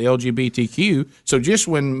embrace the LGBTQ." So just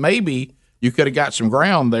when maybe you could have got some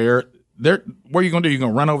ground there, what are you going to do? You're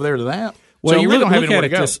going to run over there to that? Well, so you really look, don't have look anywhere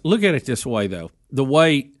at to it go. look at it this way, though. The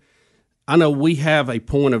way I know we have a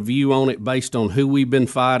point of view on it based on who we've been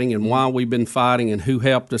fighting and why we've been fighting and who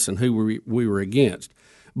helped us and who we were against.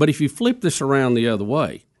 But if you flip this around the other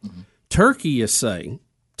way, Turkey is saying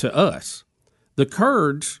to us, the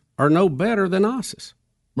Kurds are no better than ISIS.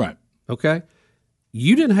 Right. Okay?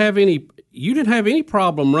 You didn't have any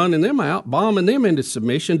problem running them out, bombing them into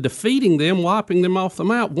submission, defeating them, wiping them off the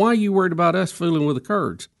map. Why are you worried about us fooling with the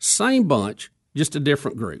Kurds? Same bunch, just a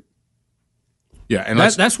different group. Yeah, and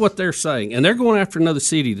that's what they're saying, and they're going after another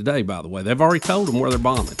city today. By the way, they've already told them where they're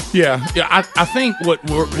bombing. Yeah. I think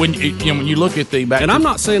when you look at the back, and I'm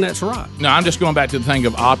not saying that's right. No, I'm just going back to the thing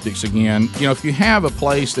of optics again. If you have a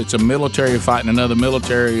place that's a military fighting another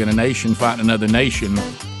military and a nation fighting another nation,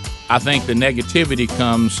 I think the negativity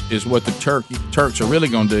is what the Turks are really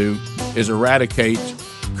going to do is eradicate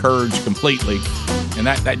Kurds completely, and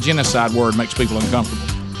that genocide word makes people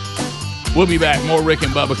uncomfortable. We'll be back. More Rick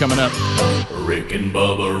and Bubba coming up. Rick and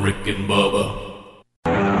Bubba, Rick and Bubba.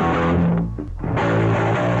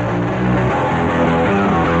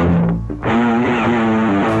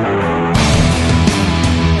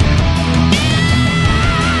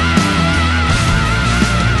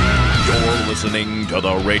 You're listening to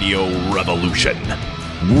the Radio Revolution.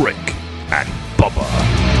 Rick and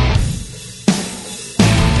Bubba.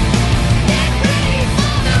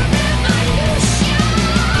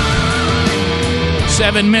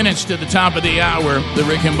 7 minutes to the top of the hour, the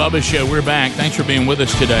Rick and Bubba Show. We're back. Thanks for being with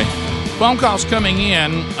us today. Phone calls coming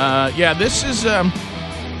in. This is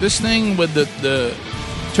this thing with the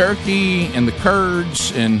Turkey and the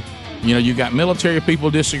Kurds, and you got military people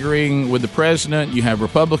disagreeing with the president. You have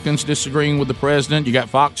Republicans disagreeing with the president. You got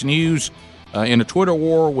Fox News in a Twitter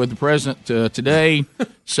war with the president today.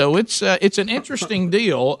 So it's an interesting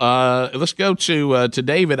deal. Let's go to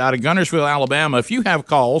David out of Gunnersville, Alabama. If you have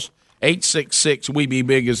calls.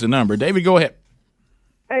 866-WE-BE-BIG is the number. David, go ahead.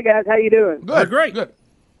 Hey, guys. How you doing? Good. Great. Good.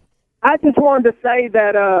 I just wanted to say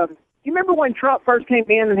that, you remember when Trump first came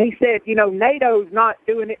in and he said, NATO's not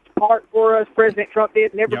doing its part for us, President Trump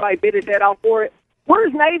did, and everybody bit his head off for it.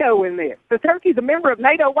 Where's NATO in this? If Turkey's a member of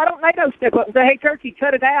NATO, why don't NATO step up and say, hey, Turkey,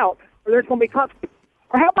 cut it out, or there's going to be consequences?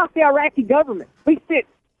 Or how about the Iraqi government? We spent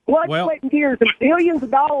blood, sweat, and tears and billions of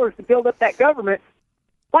dollars to build up that government.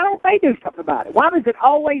 Why don't they do something about it? Why does it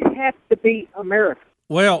always have to be America?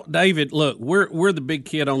 Well, David, look, we're the big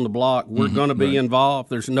kid on the block. We're going to be involved.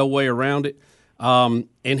 There's no way around it. And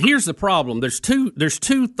here's the problem. There's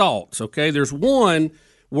two thoughts, okay? There's one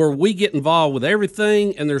where we get involved with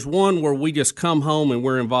everything, and there's one where we just come home and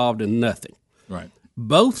we're involved in nothing. Right.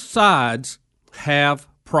 Both sides have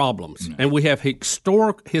problems, and we have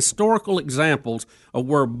historical examples of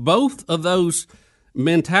where both of those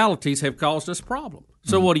mentalities have caused us problems.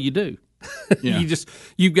 So what do? Yeah.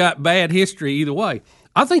 You've got bad history either way.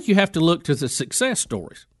 I think you have to look to the success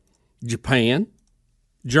stories. Japan,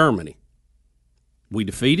 Germany. We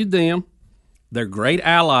defeated them. They're great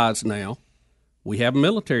allies now. We have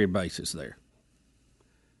military bases there.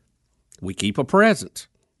 We keep a presence.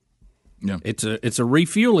 Yeah. It's a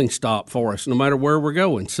refueling stop for us no matter where we're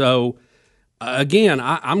going. So again,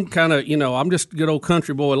 I'm kind of, I'm just good old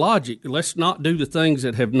country boy logic. Let's not do the things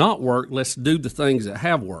that have not worked. Let's do the things that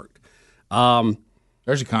have worked.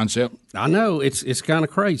 There's a concept. I know. It's kind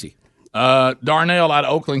of crazy. Darnell out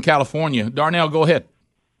of Oakland, California. Darnell, go ahead.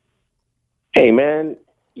 Hey, man.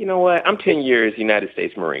 You know what? I'm 10 years United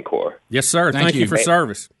States Marine Corps. Yes, sir. Thank you for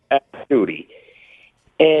service. Duty.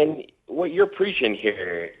 And what you're preaching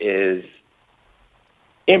here is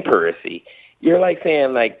empiracy. You're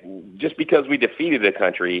saying, just because we defeated a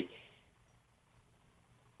country,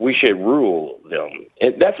 we should rule them.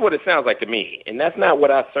 And that's what it sounds like to me, and that's not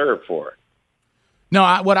what I served for.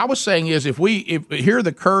 No, what I was saying is if here are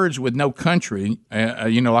the Kurds with no country,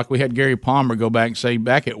 like we had Gary Palmer go back and say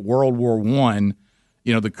back at World War I,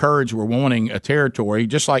 the Kurds were wanting a territory,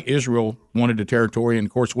 just like Israel wanted a territory, and,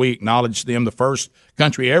 of course, we acknowledged them, the first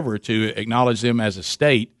country ever to acknowledge them as a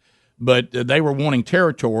state. But they were wanting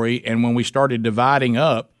territory, and when we started dividing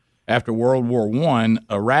up after World War I,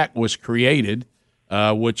 Iraq was created,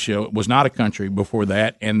 which was not a country before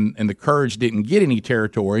that, and the Kurds didn't get any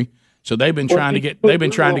territory, so they've been trying to get.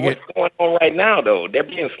 What's going on right now, though? They're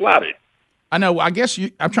being slaughtered. I know. I guess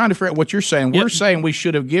I'm trying to figure out what you're saying. We're saying we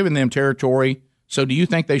should have given them territory. So, do you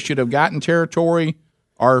think they should have gotten territory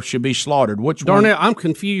or should be slaughtered? Which Darnell, one? I'm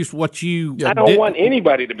confused. What you? I don't want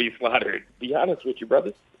anybody to be slaughtered. To be honest with you,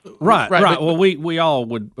 brothers. Right. Well, we all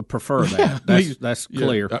would prefer that. That's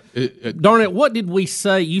clear. Darnell, what did we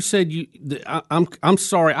say? You said I'm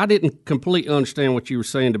sorry, I didn't completely understand what you were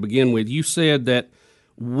saying to begin with. You said that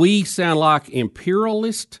we sound like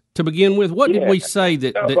imperialist. to begin with? What did we say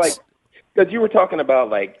that's like, because you were talking about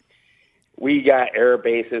like we got air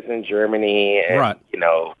bases in Germany and right. you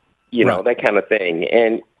know that kind of thing,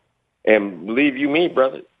 and believe you me,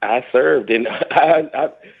 brother, I served and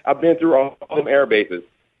I've been through all them air bases,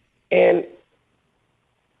 and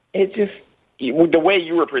it just the way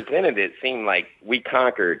you were presented it seemed like we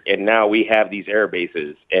conquered, and now we have these air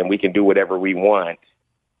bases and we can do whatever we want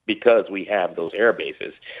because we have those air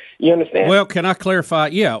bases. You understand? Well, can I clarify?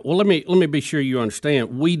 Yeah. Well, let me be sure you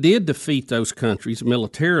understand. We did defeat those countries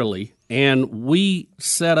militarily, and we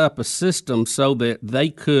set up a system so that they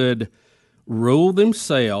could rule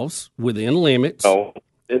themselves within limits. Oh,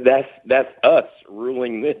 that's us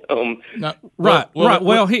ruling them. No, right.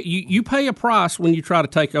 Well, you pay a price when you try to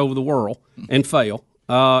take over the world and fail.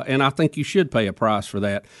 And I think you should pay a price for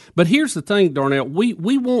that. But here's the thing, Darnell.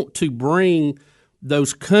 We want to bring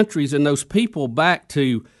those countries and those people back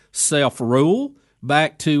to self-rule,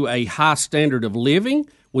 back to a high standard of living.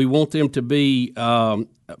 We want them to be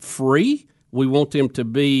free. We want them to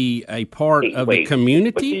be a part of the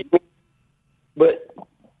community.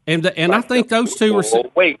 And I think those two are.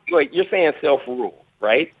 Wait, you're saying self-rule,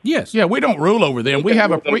 right? Yes. Yeah, we don't rule over them. We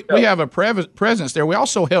have a presence there. We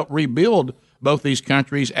also helped rebuild both these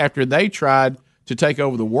countries after they tried to take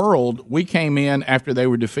over the world. We came in after they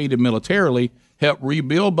were defeated militarily, helped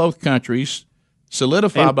rebuild both countries,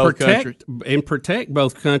 solidify both countries, and protect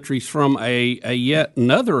both countries from a yet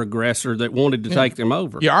another aggressor that wanted to take them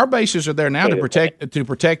over. Yeah, our bases are there now to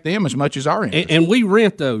protect them as much as our interests. And we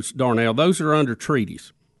rent those, Darnell. Those are under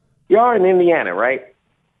treaties. You are in Indiana, right?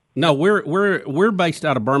 No, we're based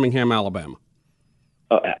out of Birmingham, Alabama.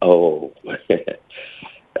 All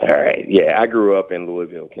right. Yeah, I grew up in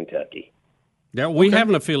Louisville, Kentucky. Yeah, we have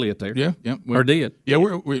an affiliate there. Yeah, or did? Yeah,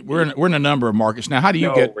 we're in a number of markets now. How do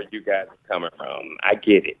you get where you guys are coming from? I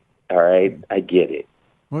get it. All right, I get it.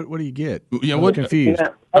 What do you get? Yeah, I'm confused.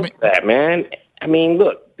 That man. I mean,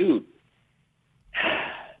 look, dude.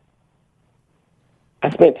 I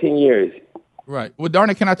spent 10 years. Right. Well,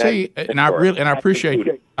 Darnell, can I tell you? And I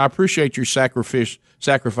appreciate your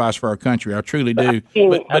sacrifice for our country. I truly do.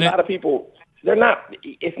 But a lot of people, they're not.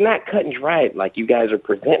 It's not cut and dried like you guys are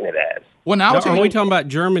presenting it as. Well, now are we talking about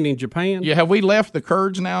Germany and Japan? Yeah, have we left the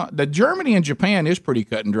Kurds now? The Germany and Japan is pretty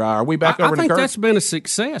cut and dry. Are we back over I in the think Kurds? That's been a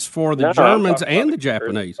success for the Germans and the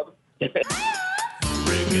Japanese.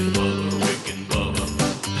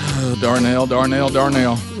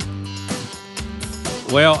 Darnell.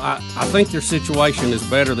 Well, I think their situation is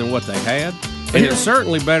better than what they had. And it's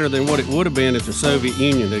certainly better than what it would have been if the Soviet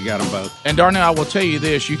Union had got them both. And Darnell, I will tell you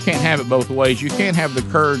this, you can't have it both ways. You can't have the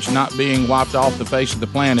Kurds not being wiped off the face of the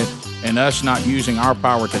planet and us not using our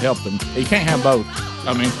power to help them. You can't have both.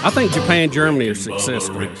 I mean, I think Japan and Germany are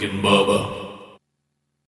successful. Rick and Bubba.